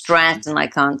I'm stressed and I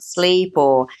can't sleep,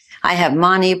 or I have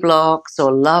money blocks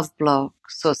or love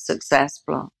blocks or success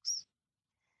blocks.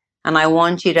 And I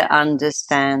want you to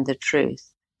understand the truth.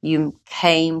 You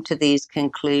came to these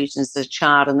conclusions as a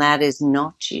child, and that is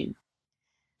not you.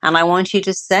 And I want you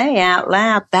to say out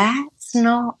loud, that's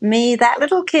not me. That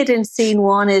little kid in scene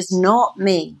 1 is not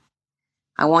me.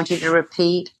 I want you to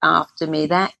repeat after me,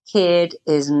 that kid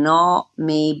is not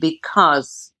me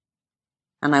because,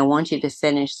 and I want you to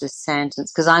finish this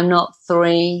sentence, because I'm not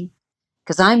 3,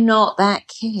 because I'm not that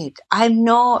kid. I'm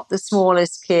not the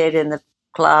smallest kid in the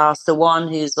class, the one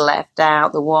who's left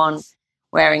out, the one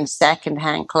wearing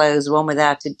secondhand clothes, one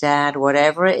without a dad,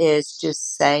 whatever it is,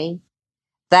 just say,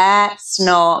 that's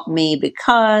not me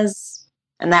because,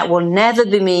 And that will never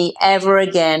be me ever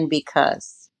again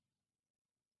because.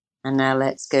 And now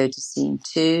let's go to scene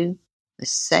 2. The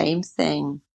same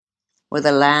thing. With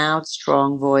a loud,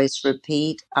 strong voice,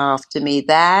 repeat after me.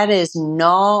 That is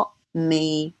not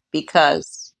me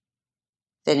because.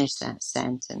 Finish that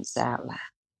sentence out loud.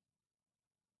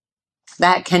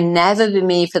 That can never be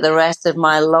me for the rest of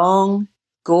my long,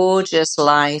 gorgeous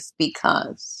life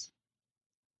because.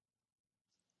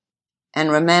 And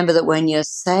remember that when you're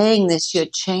saying this, you're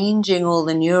changing all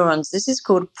the neurons. This is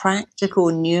called practical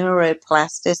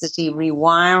neuroplasticity,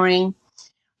 rewiring,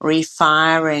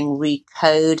 refiring,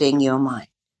 recoding your mind.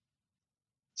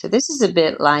 So this is a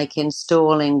bit like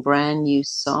installing brand new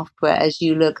software. As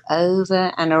you look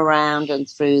over and around and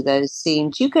through those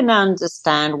scenes, you can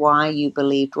understand why you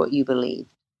believed what you believed.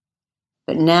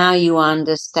 But now you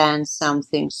understand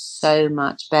something so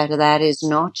much better. That is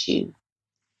not you.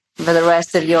 For the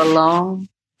rest of your long,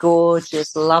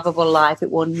 gorgeous, lovable life,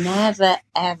 it will never,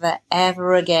 ever,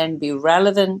 ever again be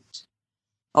relevant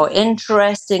or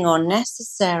interesting or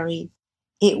necessary.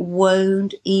 It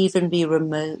won't even be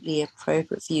remotely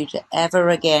appropriate for you to ever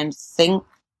again think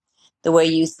the way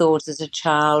you thought as a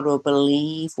child or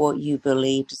believe what you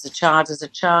believed as a child. As a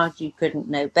child, you couldn't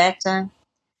know better.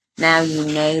 Now you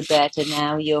know better.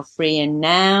 Now you're free. And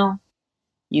now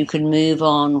you can move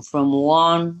on from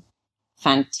one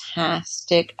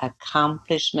fantastic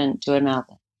accomplishment to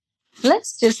another.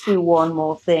 Let's just do one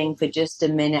more thing for just a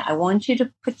minute. I want you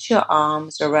to put your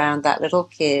arms around that little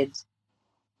kid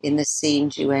in the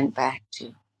scenes you went back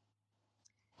to.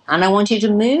 And I want you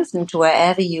to move them to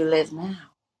wherever you live now.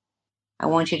 I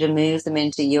want you to move them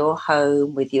into your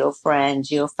home with your friends,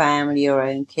 your family, your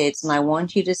own kids. And I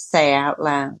want you to say out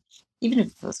loud, even if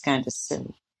it feels kind of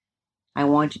silly, I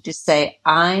want you to say,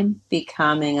 I'm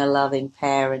becoming a loving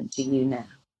parent to you now.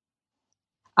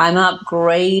 I'm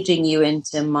upgrading you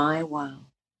into my world.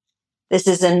 This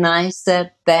is a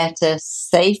nicer, better,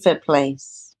 safer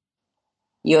place.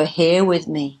 You're here with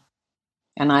me,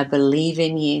 and I believe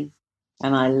in you,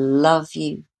 and I love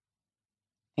you,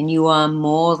 and you are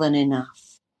more than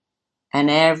enough, and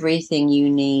everything you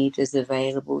need is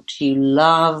available to you.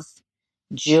 Love,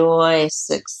 joy,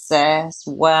 success,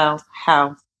 wealth,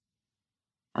 health.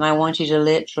 And I want you to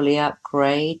literally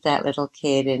upgrade that little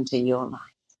kid into your life.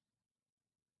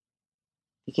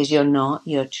 Because you're not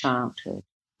your childhood.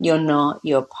 You're not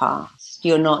your past.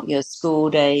 You're not your school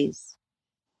days.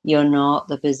 You're not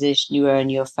the position you were in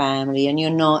your family. And you're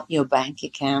not your bank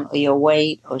account or your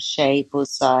weight or shape or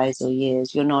size or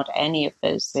years. You're not any of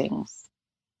those things.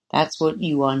 That's what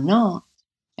you are not.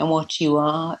 And what you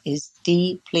are is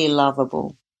deeply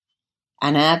lovable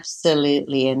and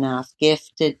absolutely enough,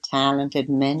 gifted, talented,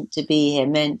 meant to be here,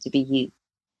 meant to be you.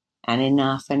 And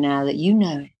enough. And now that you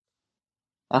know it,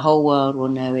 the whole world will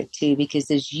know it too, because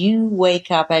as you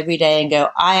wake up every day and go,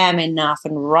 I am enough,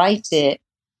 and write it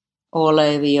all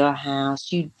over your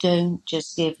house, you don't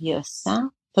just give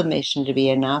yourself permission to be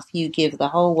enough, you give the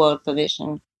whole world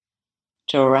permission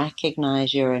to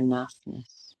recognize your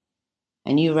enoughness.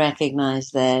 And you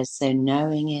recognize theirs, so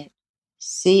knowing it,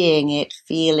 seeing it,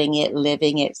 feeling it,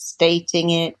 living it, stating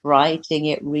it, writing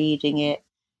it, reading it,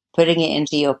 putting it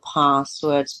into your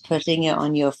passwords, putting it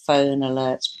on your phone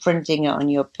alerts, printing it on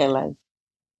your pillow,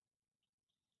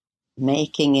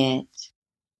 making it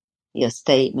your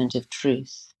statement of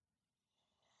truth.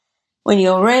 When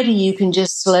you're ready, you can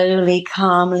just slowly,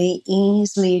 calmly,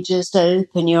 easily just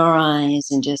open your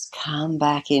eyes and just come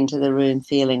back into the room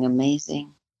feeling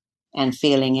amazing and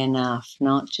feeling enough,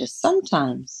 not just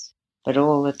sometimes, but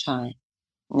all the time,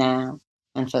 now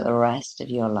and for the rest of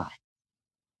your life.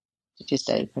 So just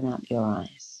open up your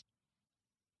eyes.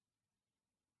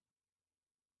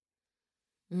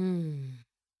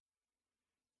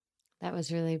 That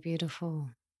was really beautiful.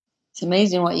 It's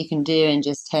amazing what you can do in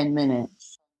just 10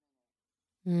 minutes.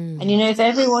 And you know, if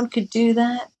everyone could do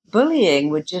that, bullying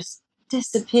would just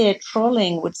disappear.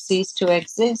 Trolling would cease to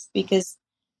exist, because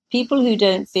people who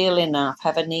don't feel enough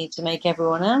have a need to make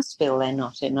everyone else feel they're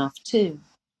not enough too.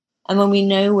 And when we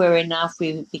know we're enough,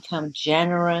 we become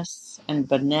generous and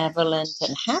benevolent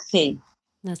and happy.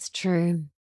 That's true.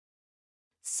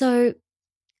 So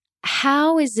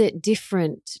how is it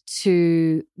different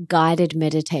to guided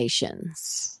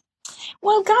meditations?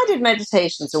 Well, guided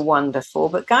meditations are wonderful,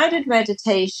 but guided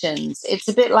meditations, it's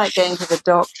a bit like going to the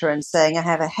doctor and saying, I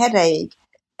have a headache,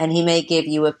 and he may give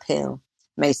you a pill,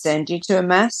 may send you to a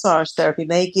massage therapy,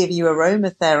 may give you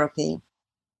aromatherapy,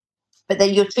 but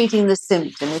then you're treating the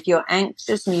symptom. If you're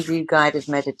anxious and you do guided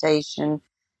meditation,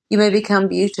 you may become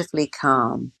beautifully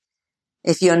calm.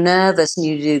 If you're nervous and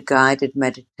you do guided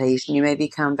meditation, you may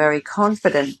become very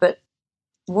confident, but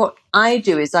what I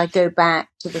do is I go back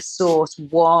to the source,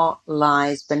 what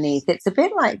lies beneath. It's a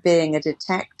bit like being a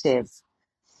detective,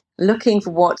 looking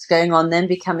for what's going on, then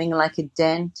becoming like a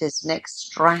dentist and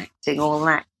extracting all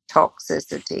that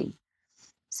toxicity.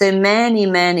 So many,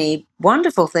 many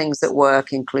wonderful things that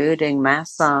work, including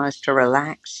massage to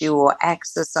relax you, or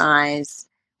exercise,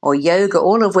 or yoga,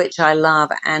 all of which I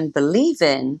love and believe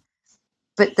in,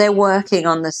 but they're working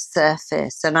on the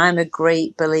surface. And I'm a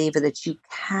great believer that you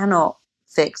cannot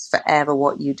fix forever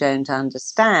what you don't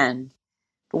understand.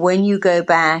 But when you go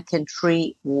back and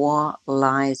treat what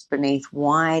lies beneath,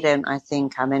 why don't I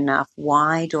think I'm enough?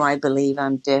 Why do I believe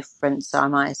I'm different? So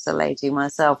I'm isolating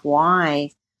myself.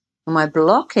 Why am I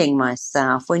blocking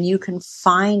myself? When you can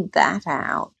find that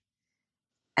out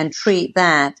and treat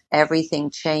that, everything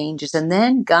changes. And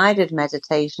then guided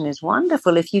meditation is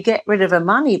wonderful. If you get rid of a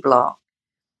money block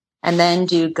and then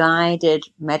do guided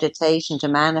meditation to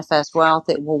manifest wealth,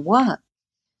 it will work.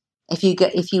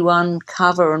 If you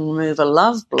uncover and remove a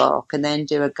love block and then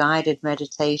do a guided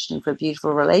meditation for a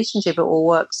beautiful relationship, it will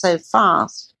work so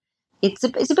fast. It's a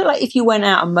bit like if you went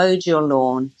out and mowed your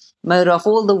lawn, mowed off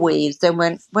all the weeds, then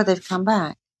went, well, they've come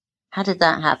back. How did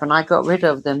that happen? I got rid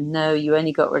of them. No, you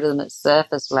only got rid of them at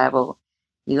surface level.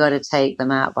 You got to take them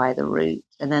out by the root,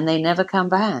 and then they never come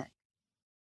back.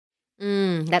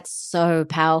 That's so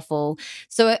powerful.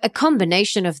 So a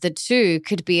combination of the two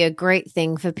could be a great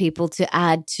thing for people to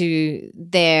add to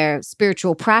their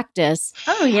spiritual practice.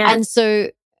 Oh, yeah. And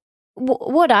so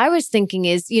what I was thinking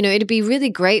is, it'd be really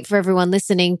great for everyone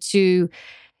listening to,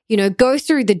 go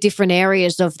through the different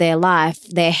areas of their life,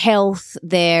 their health,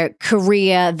 their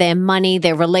career, their money,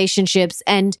 their relationships,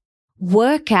 and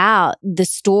work out the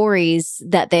stories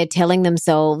that they're telling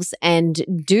themselves and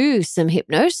do some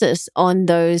hypnosis on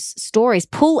those stories.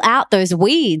 Pull out those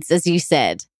weeds, as you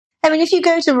said. I mean, if you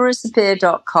go to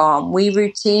marisappear.com, we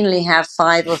routinely have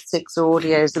 5 or 6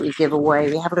 audios that we give away.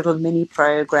 We have little mini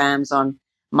programs on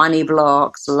money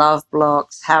blocks, love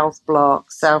blocks, health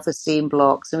blocks, self-esteem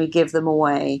blocks, and we give them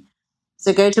away.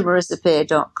 So go to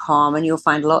marisappear.com and you'll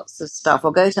find lots of stuff.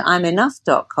 Or go to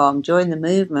imenough.com, join the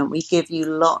movement. We give you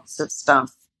lots of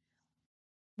stuff.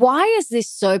 Why is this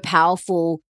so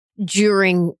powerful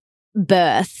during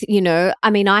birth?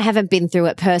 I mean, I haven't been through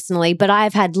it personally, but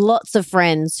I've had lots of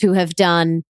friends who have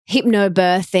done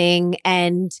hypnobirthing.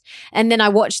 And then I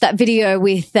watched that video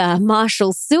with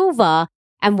Marshall Silver,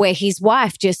 and where his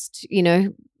wife just,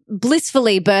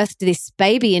 blissfully birthed this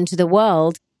baby into the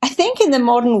world. I think in the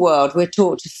modern world, we're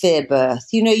taught to fear birth.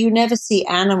 You never see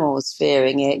animals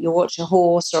fearing it. You watch a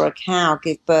horse or a cow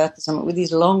give birth to something with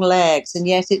these long legs, and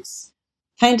yet it's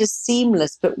kind of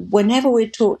seamless. But whenever we're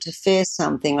taught to fear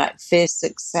something, like fear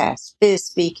success, fear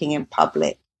speaking in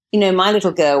public, my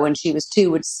little girl, when she was 2,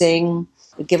 would sing,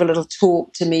 would give a little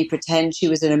talk to me, pretend she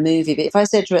was in a movie. But if I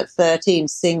said to her at 13,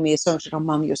 sing me a song, she'd go,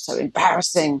 Mum, you're so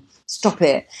embarrassing. Stop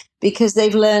it. Because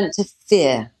they've learned to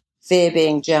fear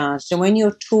being judged. And when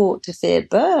you're taught to fear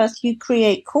birth, you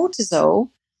create cortisol.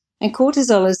 And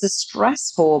cortisol is the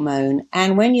stress hormone.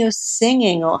 And when you're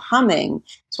singing or humming,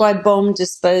 it's why bomb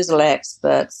disposal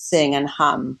experts sing and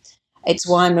hum. It's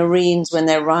why Marines, when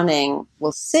they're running,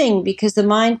 will sing, because the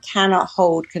mind cannot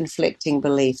hold conflicting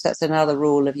beliefs. That's another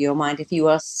rule of your mind. If you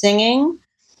are singing,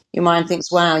 your mind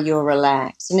thinks, wow, you're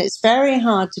relaxed. And it's very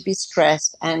hard to be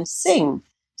stressed and sing.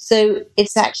 So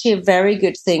it's actually a very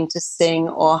good thing to sing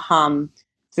or hum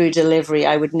through delivery.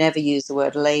 I would never use the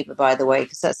word labor, by the way,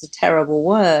 because that's a terrible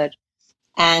word.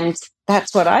 And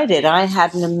that's what I did. I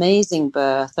had an amazing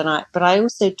birth, but I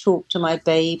also talked to my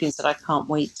baby and said, I can't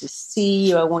wait to see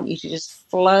you. I want you to just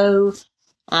flow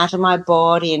out of my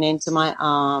body and into my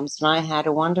arms. And I had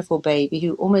a wonderful baby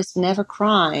who almost never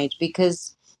cried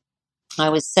because I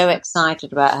was so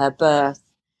excited about her birth.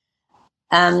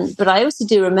 But I also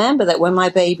do remember that when my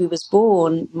baby was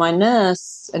born, my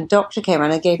nurse and doctor came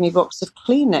around and gave me a box of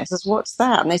Kleenex. I said, what's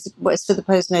that? And they said, well, it's for the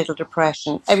postnatal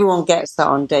depression. Everyone gets that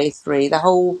on day 3. The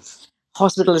whole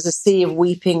hospital is a sea of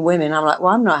weeping women. I'm like,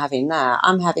 well, I'm not having that.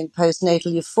 I'm having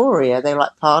postnatal euphoria. They were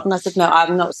like, pardon? I said, no,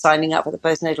 I'm not signing up for the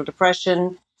postnatal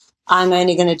depression. I'm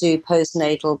only going to do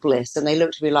postnatal bliss. And they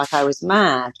looked at me like I was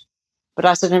mad. But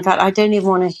I said, in fact, I don't even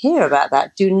want to hear about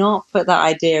that. Do not put that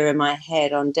idea in my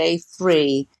head. On day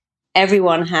 3,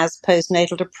 everyone has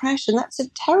postnatal depression. That's a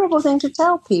terrible thing to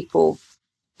tell people.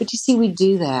 But you see, we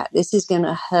do that. This is going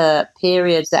to hurt.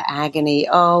 Periods of agony.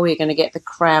 Oh, we're going to get the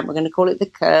cramp. We're going to call it the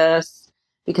curse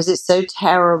because it's so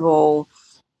terrible.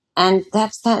 And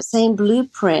that's that same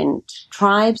blueprint.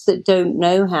 Tribes that don't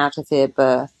know how to fear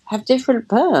birth have different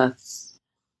births.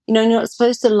 You're not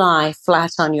supposed to lie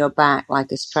flat on your back like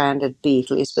a stranded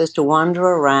beetle. You're supposed to wander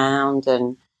around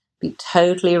and be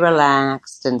totally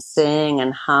relaxed and sing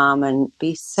and hum and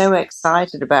be so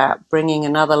excited about bringing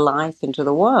another life into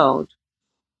the world.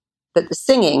 But the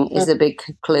singing is a big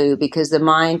clue because the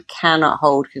mind cannot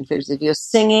hold conclusions. If you're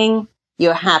singing,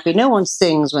 you're happy. No one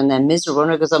sings when they're miserable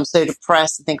because I'm so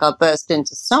depressed and think I'll burst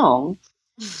into song.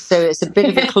 So it's a bit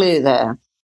of a clue there.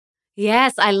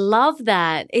 Yes, I love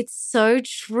that. It's so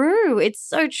true. It's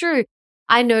so true.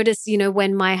 I notice,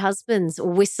 when my husband's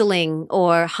whistling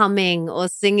or humming or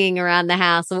singing around the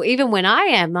house, or even when I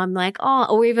am, I'm like, oh,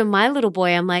 or even my little boy,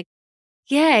 I'm like,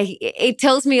 yeah, it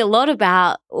tells me a lot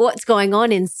about what's going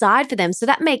on inside for them. So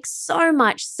that makes so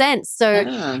much sense.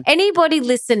 So anybody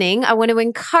listening, I want to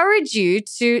encourage you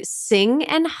to sing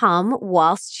and hum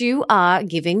whilst you are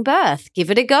giving birth. Give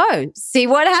it a go. See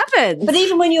what happens. But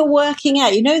even when you're working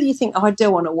out, you think, oh, I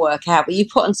don't want to work out, but you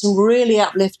put on some really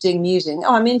uplifting music.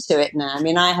 Oh, I'm into it now. I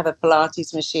mean, I have a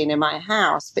Pilates machine in my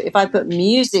house, but if I put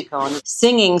music on,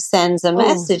 singing sends a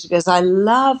message because I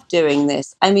love doing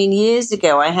this. I mean, years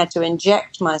ago, I had to inject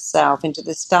myself into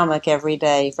the stomach every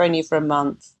day for a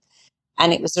month,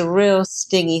 and it was a real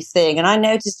stingy thing. And I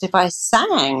noticed if I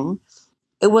sang,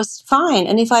 it was fine,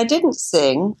 and if I didn't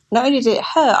sing, not only did it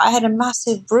hurt, I had a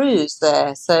massive bruise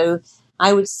there. So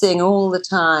I would sing all the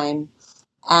time.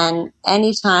 And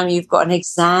anytime you've got an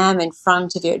exam in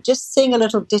front of you, just sing a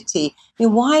little ditty. I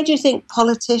mean, why do you think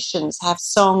politicians have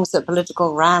songs at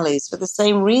political rallies? For the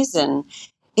same reason.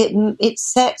 It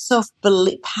sets off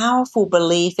powerful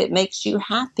belief. It makes you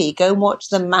happy. Go watch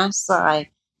the Maasai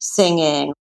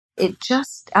singing. It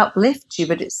just uplifts you,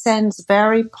 but it sends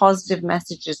very positive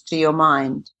messages to your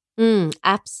mind.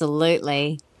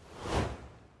 Absolutely.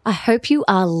 I hope you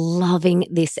are loving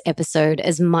this episode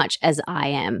as much as I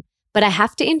am, but I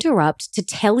have to interrupt to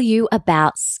tell you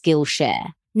about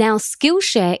Skillshare. Now,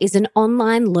 Skillshare is an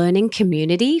online learning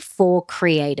community for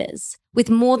creators with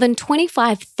more than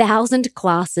 25,000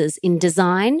 classes in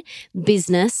design,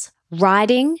 business,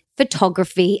 writing,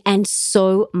 photography, and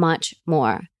so much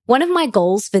more. One of my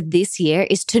goals for this year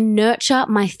is to nurture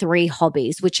my 3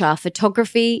 hobbies, which are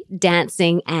photography,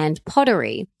 dancing, and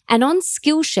pottery. And on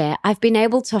Skillshare, I've been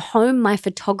able to hone my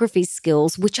photography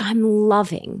skills, which I'm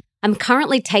loving. I'm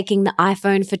currently taking the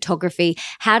iPhone photography,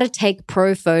 how to take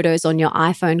pro photos on your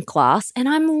iPhone class, and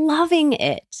I'm loving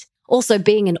it. Also,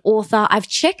 being an author, I've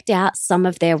checked out some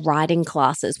of their writing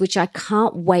classes, which I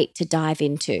can't wait to dive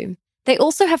into. They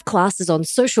also have classes on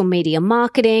social media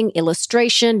marketing,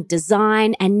 illustration,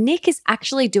 design, and Nick is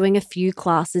actually doing a few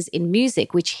classes in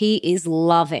music, which he is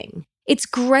loving. It's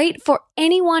great for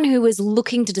anyone who is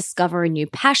looking to discover a new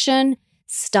passion,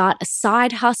 start a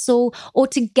side hustle, or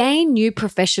to gain new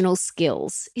professional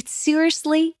skills. It's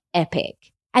seriously epic.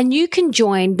 And you can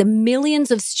join the millions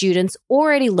of students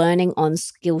already learning on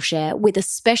Skillshare with a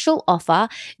special offer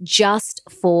just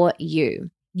for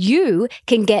you. You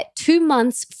can get 2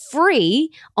 months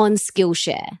free on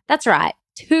Skillshare. That's right,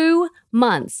 2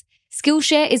 months.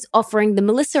 Skillshare is offering the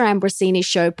Melissa Ambrosini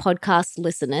Show podcast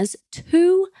listeners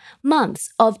 2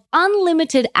 months of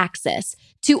unlimited access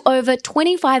to over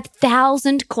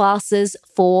 25,000 classes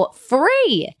for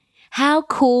free. How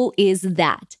cool is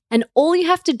that? And all you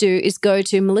have to do is go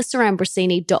to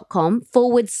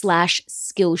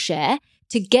melissaambrosini.com/Skillshare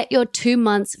to get your 2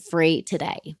 months free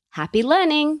today. Happy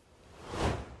learning.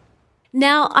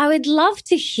 Now, I would love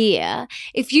to hear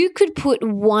if you could put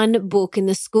one book in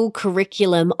the school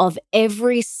curriculum of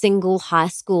every single high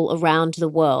school around the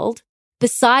world.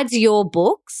 Besides your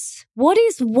books, what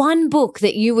is one book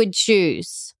that you would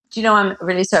choose? Do you know, I'm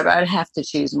really sorry, but I'd have to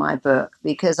choose my book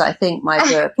because I think my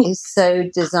book is so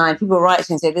designed. People write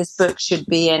to me and say, this book should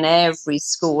be in every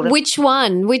school. Which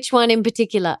one? Which one in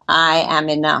particular? I Am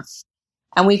Enough.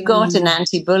 And we've got an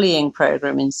anti-bullying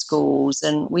program in schools,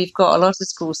 and we've got a lot of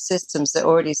school systems that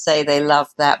already say they love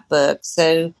that book.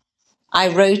 So I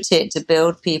wrote it to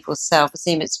build people's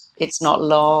self-esteem. It's not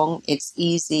long, it's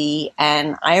easy,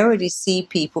 and I already see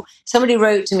people. Somebody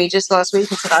wrote to me just last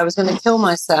week and said I was going to kill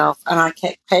myself, and I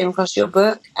came across your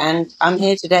book, and I'm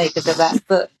here today because of that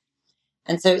book.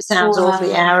 And so it sounds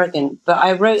awfully arrogant, but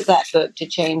I wrote that book to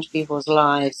change people's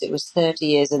lives. It was 30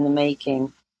 years in the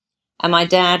making. And my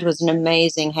dad was an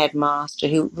amazing headmaster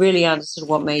who really understood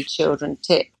what made children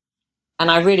tick. And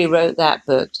I really wrote that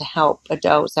book to help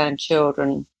adults and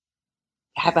children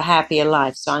have a happier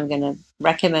life. So I'm going to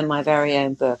recommend my very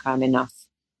own book, I'm Enough.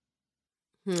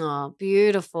 Oh,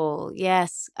 beautiful.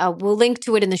 Yes. We'll link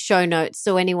to it in the show notes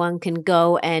so anyone can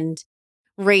go and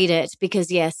read it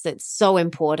because, yes, it's so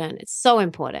important. It's so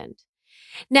important.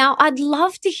 Now, I'd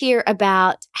love to hear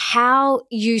about how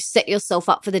you set yourself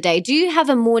up for the day. Do you have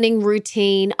a morning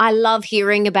routine? I love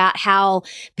hearing about how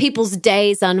people's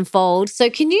days unfold. So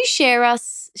can you share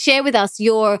us Share with us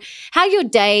how your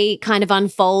day kind of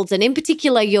unfolds, and in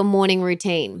particular, your morning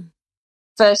routine.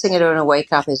 First thing I do when I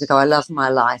wake up is I go, I love my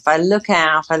life. I look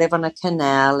out, I live on a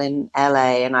canal in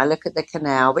LA, and I look at the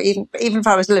canal. But even if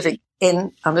I was living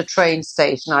on a train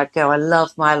station, I'd go, I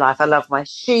love my life. I love my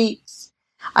sheets.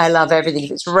 I love everything.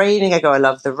 If it's raining, I go, I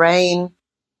love the rain.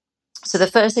 So the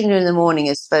first thing I do in the morning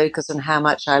is focus on how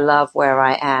much I love where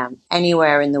I am,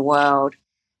 anywhere in the world,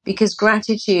 because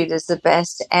gratitude is the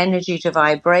best energy to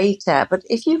vibrate at. But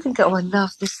if you can go, oh, I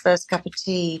love this first cup of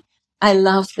tea. I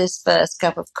love this first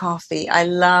cup of coffee. I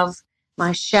love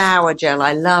my shower gel.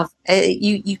 I love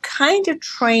you kind of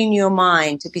train your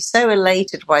mind to be so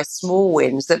elated by small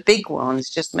wins that big ones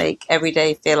just make every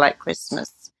day feel like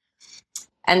Christmas.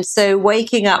 And so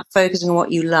waking up, focusing on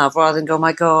what you love rather than go, oh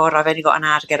my God, I've only got an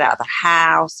hour to get out of the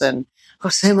house and I've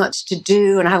got so much to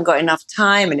do and I haven't got enough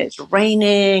time and it's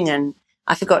raining and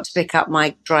I forgot to pick up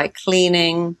my dry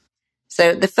cleaning.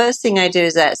 So the first thing I do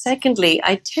is that. Secondly,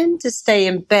 I tend to stay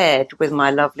in bed with my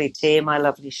lovely tea, my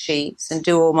lovely sheets, and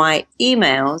do all my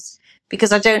emails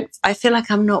because I feel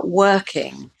like I'm not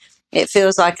working. It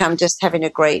feels like I'm just having a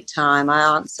great time.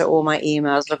 I answer all my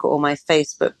emails, look at all my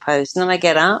Facebook posts, and then I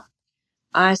get up.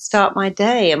 I start my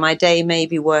day, and my day may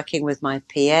be working with my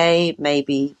PA,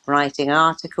 maybe writing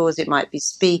articles, it might be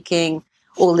speaking.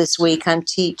 All this week I'm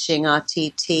teaching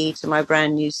RTT to my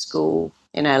brand new school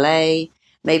in LA,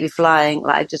 maybe flying,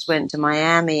 like I just went to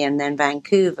Miami and then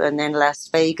Vancouver and then Las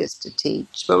Vegas to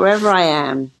teach. But wherever I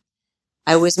am,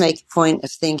 I always make a point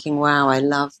of thinking, wow, I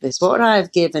love this. What would I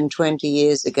have given 20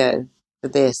 years ago for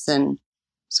this? And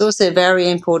it's also very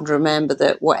important to remember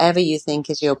that whatever you think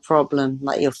is your problem,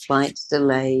 like your flight's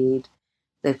delayed,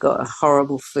 they've got a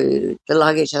horrible food, the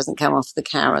luggage hasn't come off the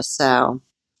carousel,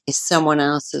 is someone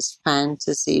else's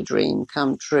fantasy dream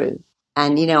come true.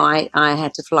 And, I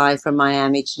had to fly from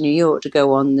Miami to New York to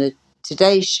go on the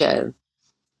Today Show.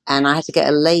 And I had to get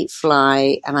a late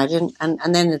flight and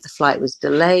and then the flight was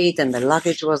delayed and the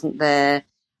luggage wasn't there.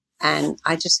 And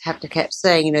I just have to keep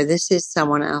saying, this is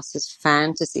someone else's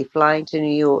fantasy, flying to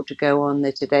New York to go on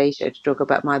the Today Show to talk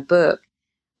about my book.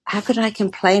 How could I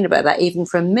complain about that even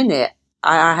for a minute?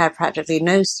 I had practically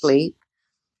no sleep.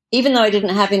 Even though I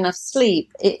didn't have enough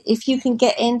sleep, if you can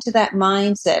get into that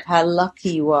mindset of how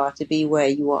lucky you are to be where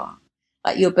you are,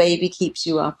 like your baby keeps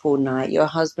you up all night, your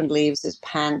husband leaves his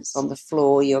pants on the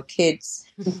floor, your kids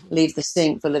leave the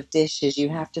sink full of dishes, you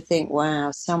have to think,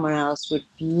 wow, someone else would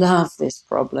love this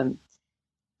problem.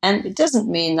 And it doesn't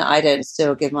mean that I don't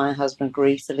still give my husband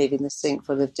grief for leaving the sink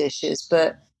full of dishes,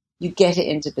 but you get it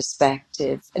into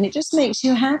perspective and it just makes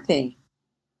you happy.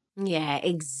 Yeah,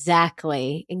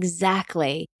 exactly.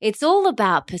 Exactly. It's all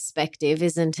about perspective,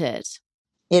 isn't it?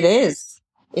 It is.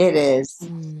 It is.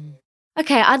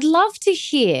 Okay, I'd love to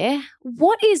hear,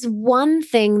 what is one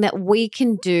thing that we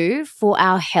can do for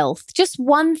our health? Just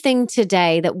one thing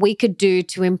today that we could do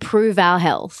to improve our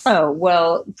health. Oh,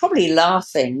 well, probably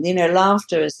laughing.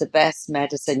 Laughter is the best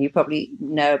medicine. You probably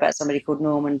know about somebody called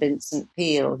Norman Vincent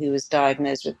Peale, who was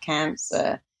diagnosed with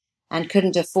cancer and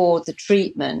couldn't afford the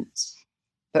treatment,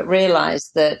 but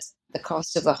realized that the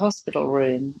cost of the hospital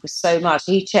room was so much.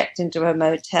 He checked into a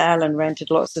motel and rented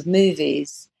lots of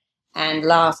movies and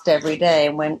laughed every day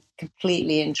and went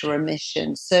completely into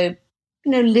remission. So,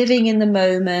 living in the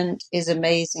moment is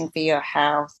amazing for your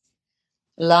health.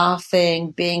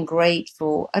 Laughing, being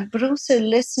grateful, but also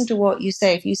listen to what you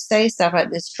say. If you say stuff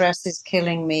like, this stress is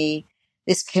killing me,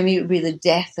 this commute would be the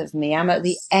death of me, I'm at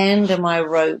the end of my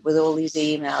rope with all these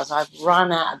emails, I've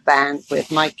run out of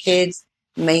bandwidth, my kids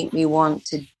make me want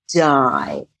to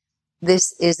die.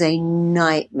 This is a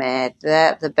nightmare.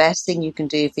 The best thing you can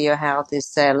do for your health is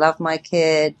say, I love my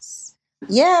kids.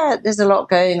 Yeah, there's a lot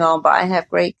going on, but I have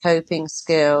great coping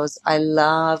skills. I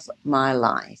love my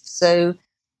life. So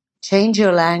change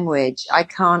your language. I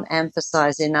can't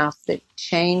emphasize enough that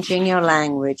changing your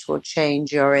language will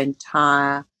change your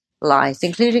entire life,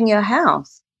 including your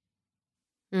health.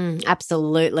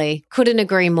 Absolutely. Couldn't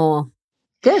agree more.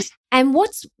 Good. And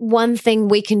what's one thing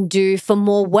we can do for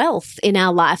more wealth in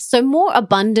our life? So more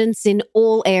abundance in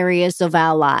all areas of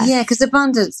our life. Yeah, because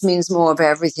abundance means more of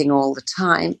everything all the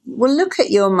time. Well, look at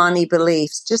your money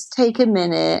beliefs. Just take a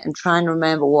minute and try and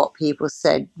remember what people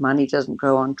said. Money doesn't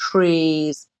grow on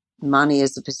trees. Money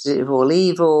is the pursuit of all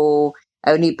evil.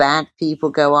 Only bad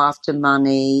people go after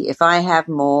money. If I have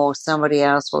more, somebody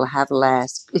else will have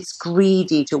less. It's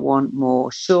greedy to want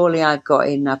more. Surely I've got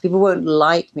enough. People won't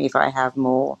like me if I have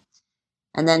more.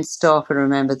 And then stop and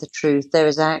remember the truth. There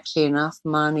is actually enough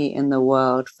money in the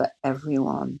world for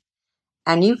everyone.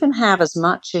 And you can have as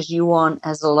much as you want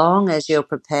as long as you're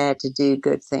prepared to do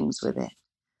good things with it.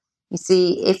 You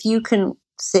see, if you can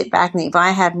sit back and think, if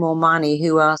I had more money,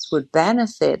 who else would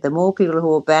benefit? The more people who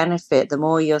will benefit, the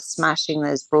more you're smashing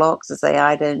those blocks and say,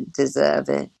 I don't deserve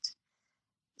it.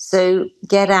 So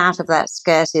get out of that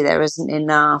scarcity. There isn't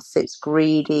enough. It's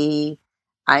greedy.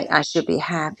 I should be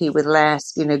happy with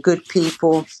less. Good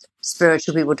people,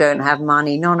 spiritual people don't have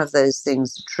money. None of those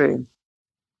things are true.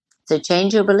 So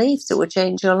change your beliefs. It will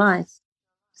change your life.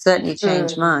 Certainly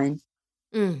change mine.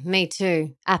 Me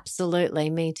too. Absolutely.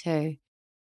 Me too.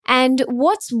 And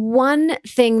what's one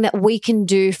thing that we can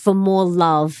do for more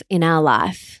love in our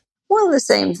life? Well, the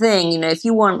same thing. If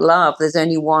you want love, there's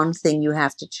only one thing you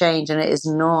have to change, and it is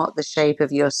not the shape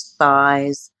of your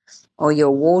thighs or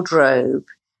your wardrobe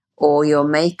or your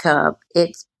makeup.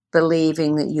 It's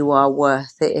believing that you are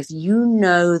worth it. If you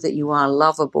know that you are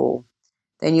lovable,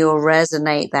 then you'll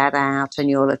resonate that out and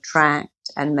you'll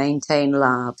attract and maintain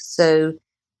love. So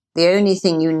the only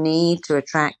thing you need to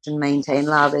attract and maintain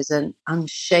love is an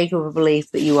unshakable belief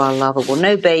that you are lovable.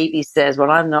 No baby says, well,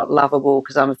 I'm not lovable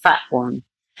because I'm a fat one.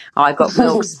 I got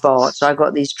milk spots. I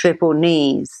got these triple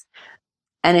knees.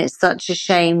 And it's such a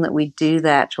shame that we do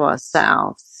that to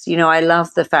ourselves. I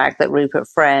love the fact that Rupert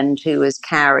Friend, who is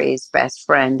Carrie's best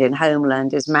friend in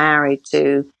Homeland, is married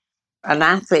to an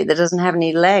athlete that doesn't have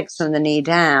any legs from the knee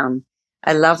down.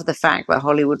 I love the fact that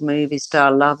Hollywood movie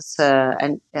star loves her.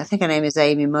 And I think her name is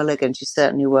Amy Mulligan. She's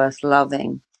certainly worth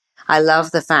loving. I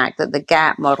love the fact that the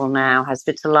Gap model now has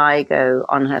vitiligo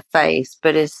on her face,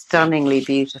 but is stunningly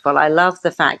beautiful. I love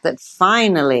the fact that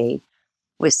finally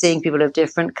we're seeing people of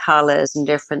different colors and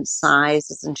different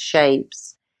sizes and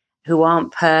shapes who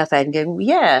aren't perfect and going,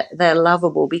 yeah, they're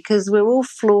lovable, because we're all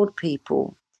flawed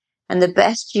people. And the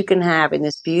best you can have in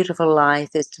this beautiful life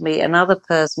is to meet another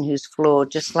person who's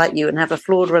flawed just like you and have a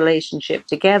flawed relationship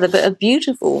together, but a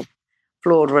beautiful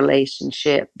flawed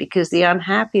relationship, because the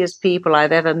unhappiest people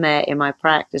I've ever met in my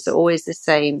practice are always the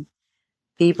same.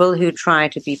 People who try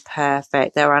to be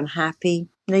perfect, they're unhappy.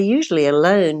 They're usually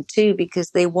alone too, because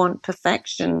they want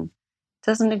perfection. It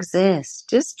doesn't exist.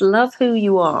 Just love who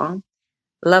you are.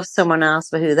 Love someone else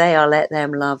for who they are. Let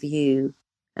them love you.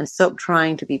 And stop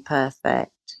trying to be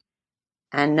perfect.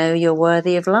 And know you're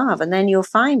worthy of love. And then you'll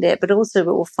find it, but also it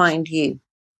will find you.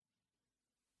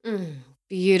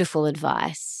 Beautiful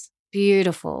advice.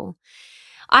 Beautiful.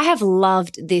 I have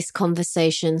loved this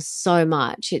conversation so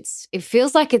much. It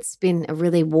feels like it's been a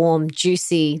really warm,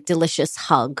 juicy, delicious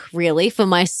hug, really, for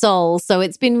my soul. So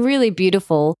it's been really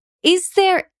beautiful. Is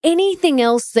there anything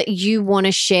else that you want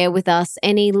to share with us?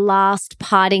 Any last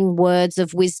parting words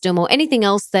of wisdom or anything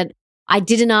else that I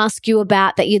didn't ask you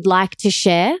about that you'd like to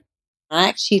share? I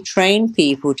actually train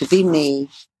people to be me,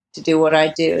 to do what I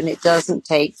do. And it doesn't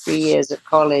take 3 years of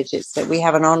college. It's that we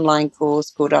have an online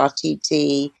course called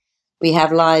RTT. We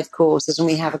have live courses, and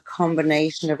we have a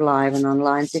combination of live and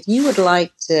online. So if you would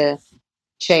like to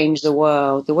change the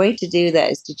world, the way to do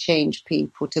that is to change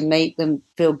people, to make them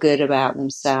feel good about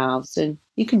themselves. And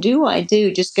you can do what I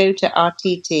do. Just go to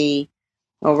RTT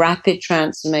or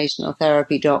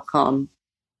rapidtransformationaltherapy.com.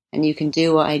 And you can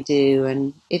do what I do.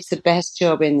 And it's the best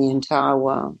job in the entire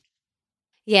world.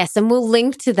 Yes, and we'll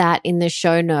link to that in the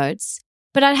show notes.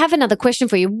 But I have another question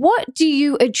for you. What do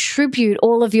you attribute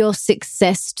all of your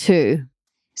success to?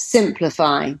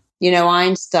 Simplify.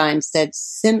 Einstein said,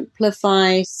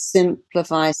 simplify,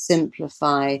 simplify,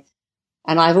 simplify.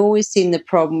 And I've always seen the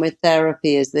problem with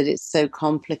therapy is that it's so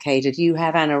complicated. You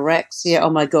have anorexia. Oh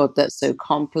my God, that's so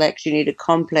complex. You need a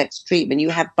complex treatment. You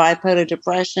have bipolar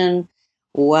depression.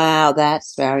 Wow,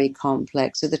 that's very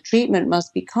complex. So the treatment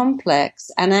must be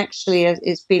complex. And actually,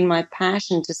 it's been my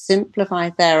passion to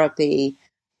simplify therapy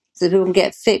so people can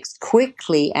get fixed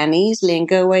quickly and easily and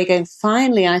go away going,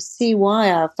 finally, I see why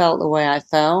I felt the way I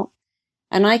felt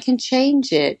and I can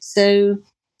change it. So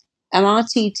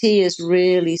RTT has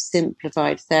really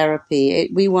simplified therapy.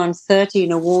 We won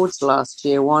 13 awards last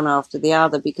year, one after the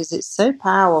other, because it's so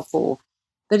powerful.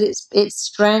 But its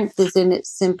strength is in its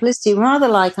simplicity, rather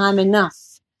like I'm enough.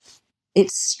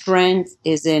 Its strength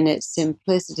is in its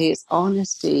simplicity, its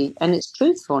honesty, and its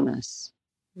truthfulness.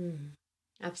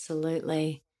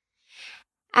 Absolutely.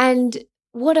 And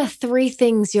what are 3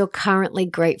 things you're currently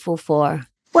grateful for?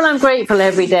 Well, I'm grateful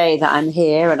every day that I'm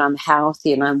here and I'm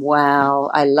healthy and I'm well.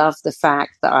 I love the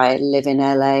fact that I live in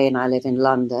LA and I live in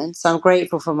London. So I'm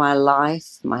grateful for my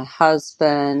life, my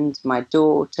husband, my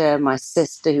daughter, my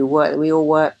sister we all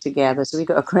work together. So we've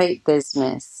got a great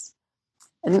business.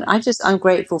 And I'm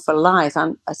grateful for life.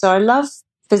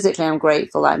 Physically, I'm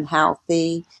grateful that I'm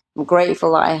healthy. I'm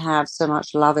grateful that I have so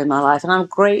much love in my life. And I'm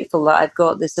grateful that I've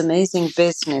got this amazing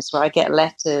business where I get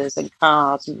letters and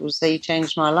cards and people say, you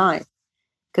changed my life.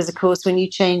 Because, of course, when you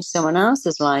change someone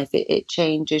else's life, it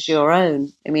changes your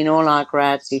own. I mean, all our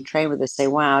grads who train with us say,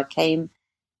 wow, I came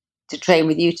to train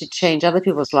with you to change other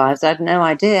people's lives. I had no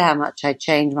idea how much I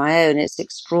changed my own. It's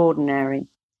extraordinary.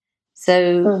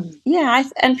 So, yeah,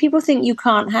 and people think you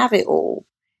can't have it all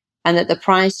and that the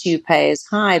price you pay is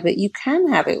high, but you can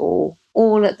have it all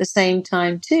at the same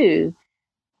time too.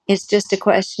 It's just a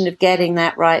question of getting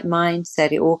that right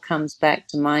mindset. It all comes back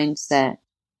to mindset.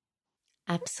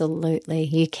 Absolutely.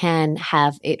 You can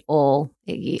have it all.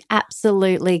 You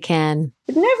absolutely can.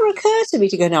 It never occurred to me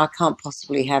to go, no, I can't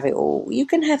possibly have it all. You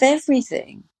can have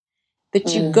everything,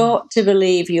 but you've got to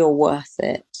believe you're worth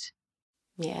it.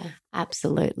 Yeah,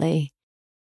 absolutely.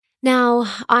 Now,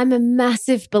 I'm a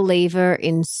massive believer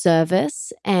in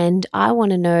service, and I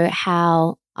want to know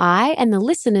how I and the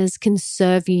listeners can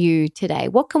serve you today.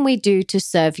 What can we do to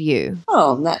serve you?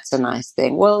 Oh, that's a nice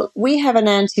thing. Well, we have an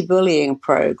anti-bullying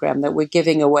program that we're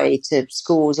giving away to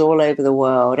schools all over the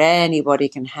world. Anybody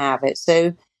can have it.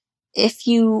 So if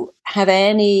you have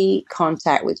any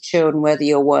contact with children, whether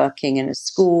you're working in a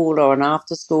school or an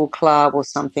after-school club or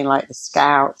something like the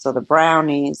Scouts or the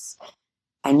Brownies,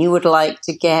 and you would like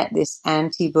to get this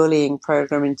anti-bullying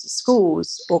program into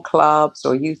schools or clubs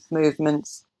or youth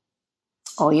movements,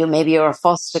 or maybe you're a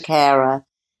foster carer,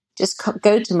 just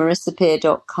go to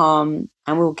marisapeer.com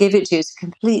and we'll give it to you. It's a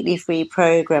completely free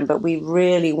program, but we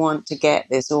really want to get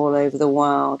this all over the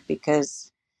world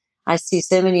because I see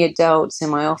so many adults in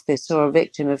my office who are a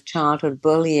victim of childhood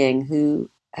bullying who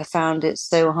have found it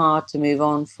so hard to move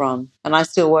on from. And I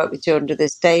still work with children to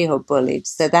this day who are bullied.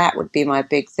 So that would be my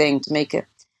big thing, to make a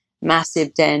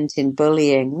massive dent in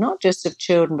bullying, not just of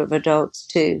children, but of adults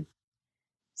too.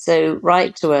 So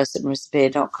write to us at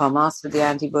marisapeer.com, ask for the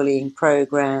anti-bullying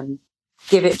program,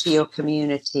 give it to your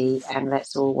community, and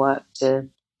let's all work to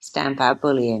stamp out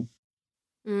bullying.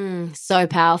 So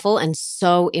powerful and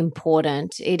so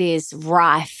important. It is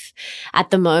rife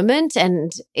at the moment,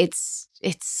 and it's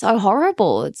so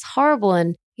horrible. It's horrible.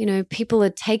 And, people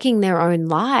are taking their own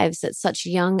lives at such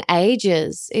young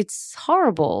ages. It's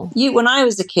horrible. When I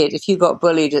was a kid, if you got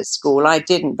bullied at school, I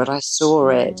didn't, but I saw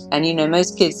it. And,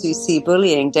 most kids who see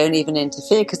bullying don't even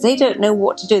interfere because they don't know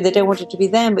what to do. They don't want it to be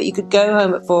them. But you could go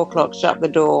home at 4:00, shut the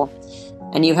door,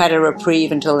 and you had a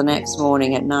reprieve until the next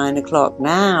morning at 9:00.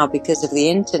 Now, because of the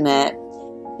internet,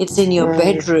 it's in your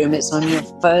bedroom, it's on your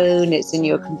phone, it's in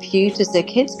your computer. So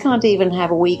kids can't even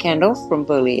have a weekend off from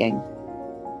bullying.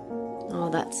 Oh,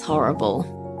 that's horrible.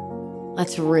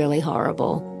 That's really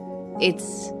horrible.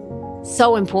 It's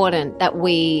so important that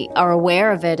we are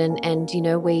aware of it and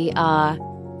we are.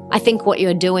 I think what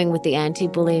you're doing with the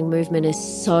anti-bullying movement is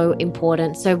so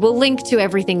important. So we'll link to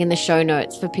everything in the show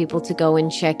notes for people to go and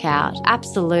check out.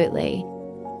 Absolutely.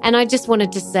 And I just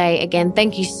wanted to say again,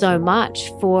 thank you so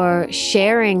much for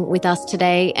sharing with us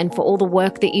today and for all the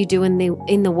work that you do in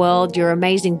the world, your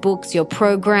amazing books, your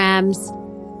programs,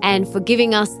 and for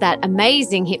giving us that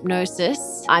amazing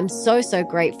hypnosis. I'm so, so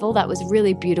grateful. That was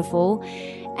really beautiful.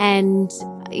 And,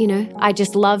 I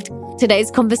just loved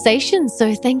today's conversation.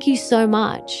 So thank you so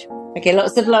much. Okay,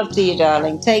 lots of love to you,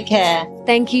 darling. Take care.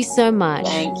 Thank you so much.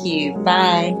 Thank you.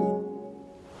 Bye.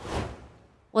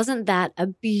 Wasn't that a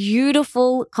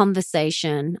beautiful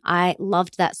conversation? I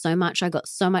loved that so much. I got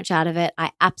so much out of it.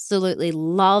 I absolutely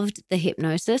loved the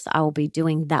hypnosis. I will be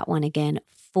doing that one again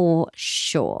for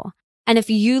sure. And if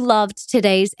you loved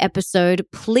today's episode,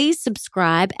 please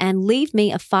subscribe and leave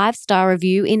me a 5-star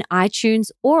review in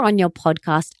iTunes or on your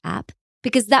podcast app,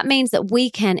 because that means that we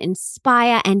can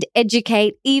inspire and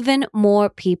educate even more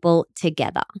people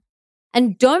together.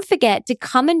 And don't forget to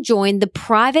come and join the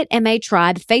private MA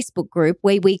Tribe Facebook group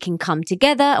where we can come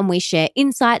together and we share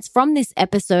insights from this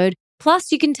episode.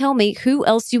 Plus, you can tell me who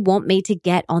else you want me to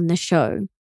get on the show.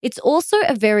 It's also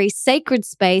a very sacred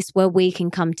space where we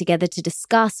can come together to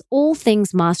discuss all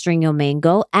things Mastering Your Mean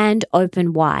Girl and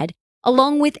Open Wide,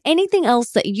 along with anything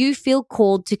else that you feel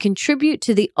called to contribute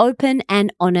to the open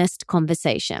and honest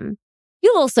conversation.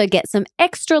 You'll also get some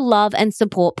extra love and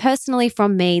support personally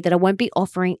from me that I won't be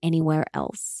offering anywhere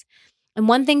else. And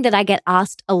one thing that I get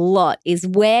asked a lot is,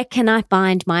 where can I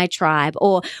find my tribe?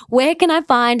 Or where can I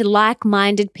find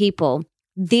like-minded people?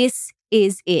 This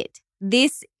is it.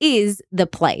 This is the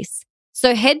place.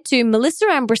 So head to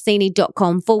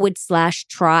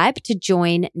melissaambrosini.com/tribe to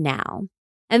join now.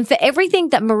 And for everything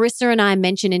that Marisa and I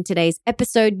mentioned in today's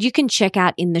episode, you can check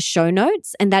out in the show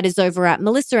notes, and that is over at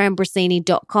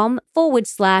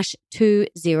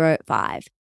melissaambrosini.com/205.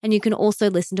 And you can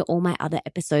also listen to all my other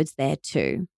episodes there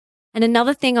too. And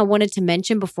another thing I wanted to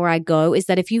mention before I go is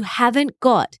that if you haven't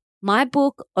got my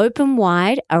book, Open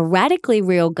Wide, A Radically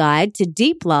Real Guide to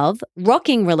Deep Love,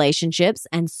 Rocking Relationships,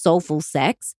 and Soulful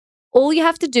Sex, all you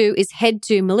have to do is head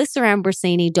to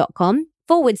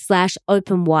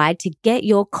melissaambrosini.com/open wide to get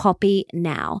your copy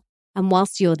now. And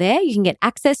whilst you're there, you can get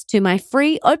access to my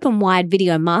free Open Wide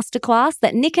video masterclass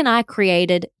that Nick and I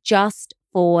created just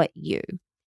for you.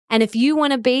 And if you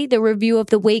want to be the review of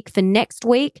the week for next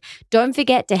week, don't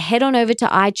forget to head on over to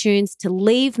iTunes to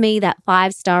leave me that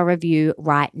 5-star review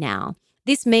right now.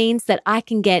 This means that I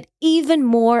can get even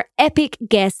more epic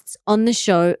guests on the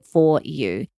show for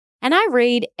you. And I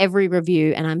read every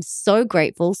review and I'm so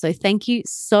grateful. So thank you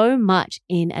so much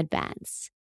in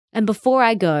advance. And before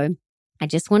I go, I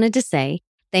just wanted to say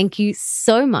thank you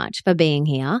so much for being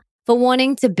here, for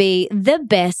wanting to be the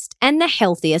best and the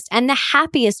healthiest and the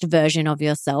happiest version of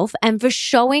yourself, and for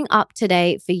showing up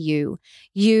today for you.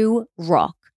 You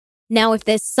rock. Now, if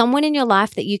there's someone in your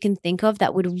life that you can think of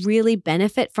that would really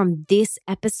benefit from this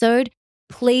episode,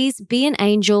 please be an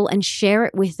angel and share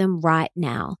it with them right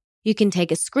now. You can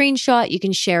take a screenshot, you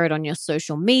can share it on your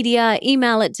social media,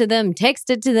 email it to them, text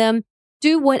it to them.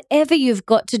 Do whatever you've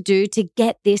got to do to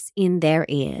get this in their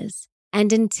ears.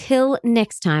 And until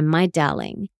next time, my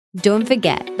darling, don't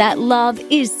forget that love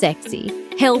is sexy,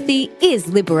 healthy is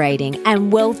liberating,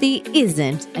 and wealthy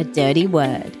isn't a dirty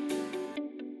word.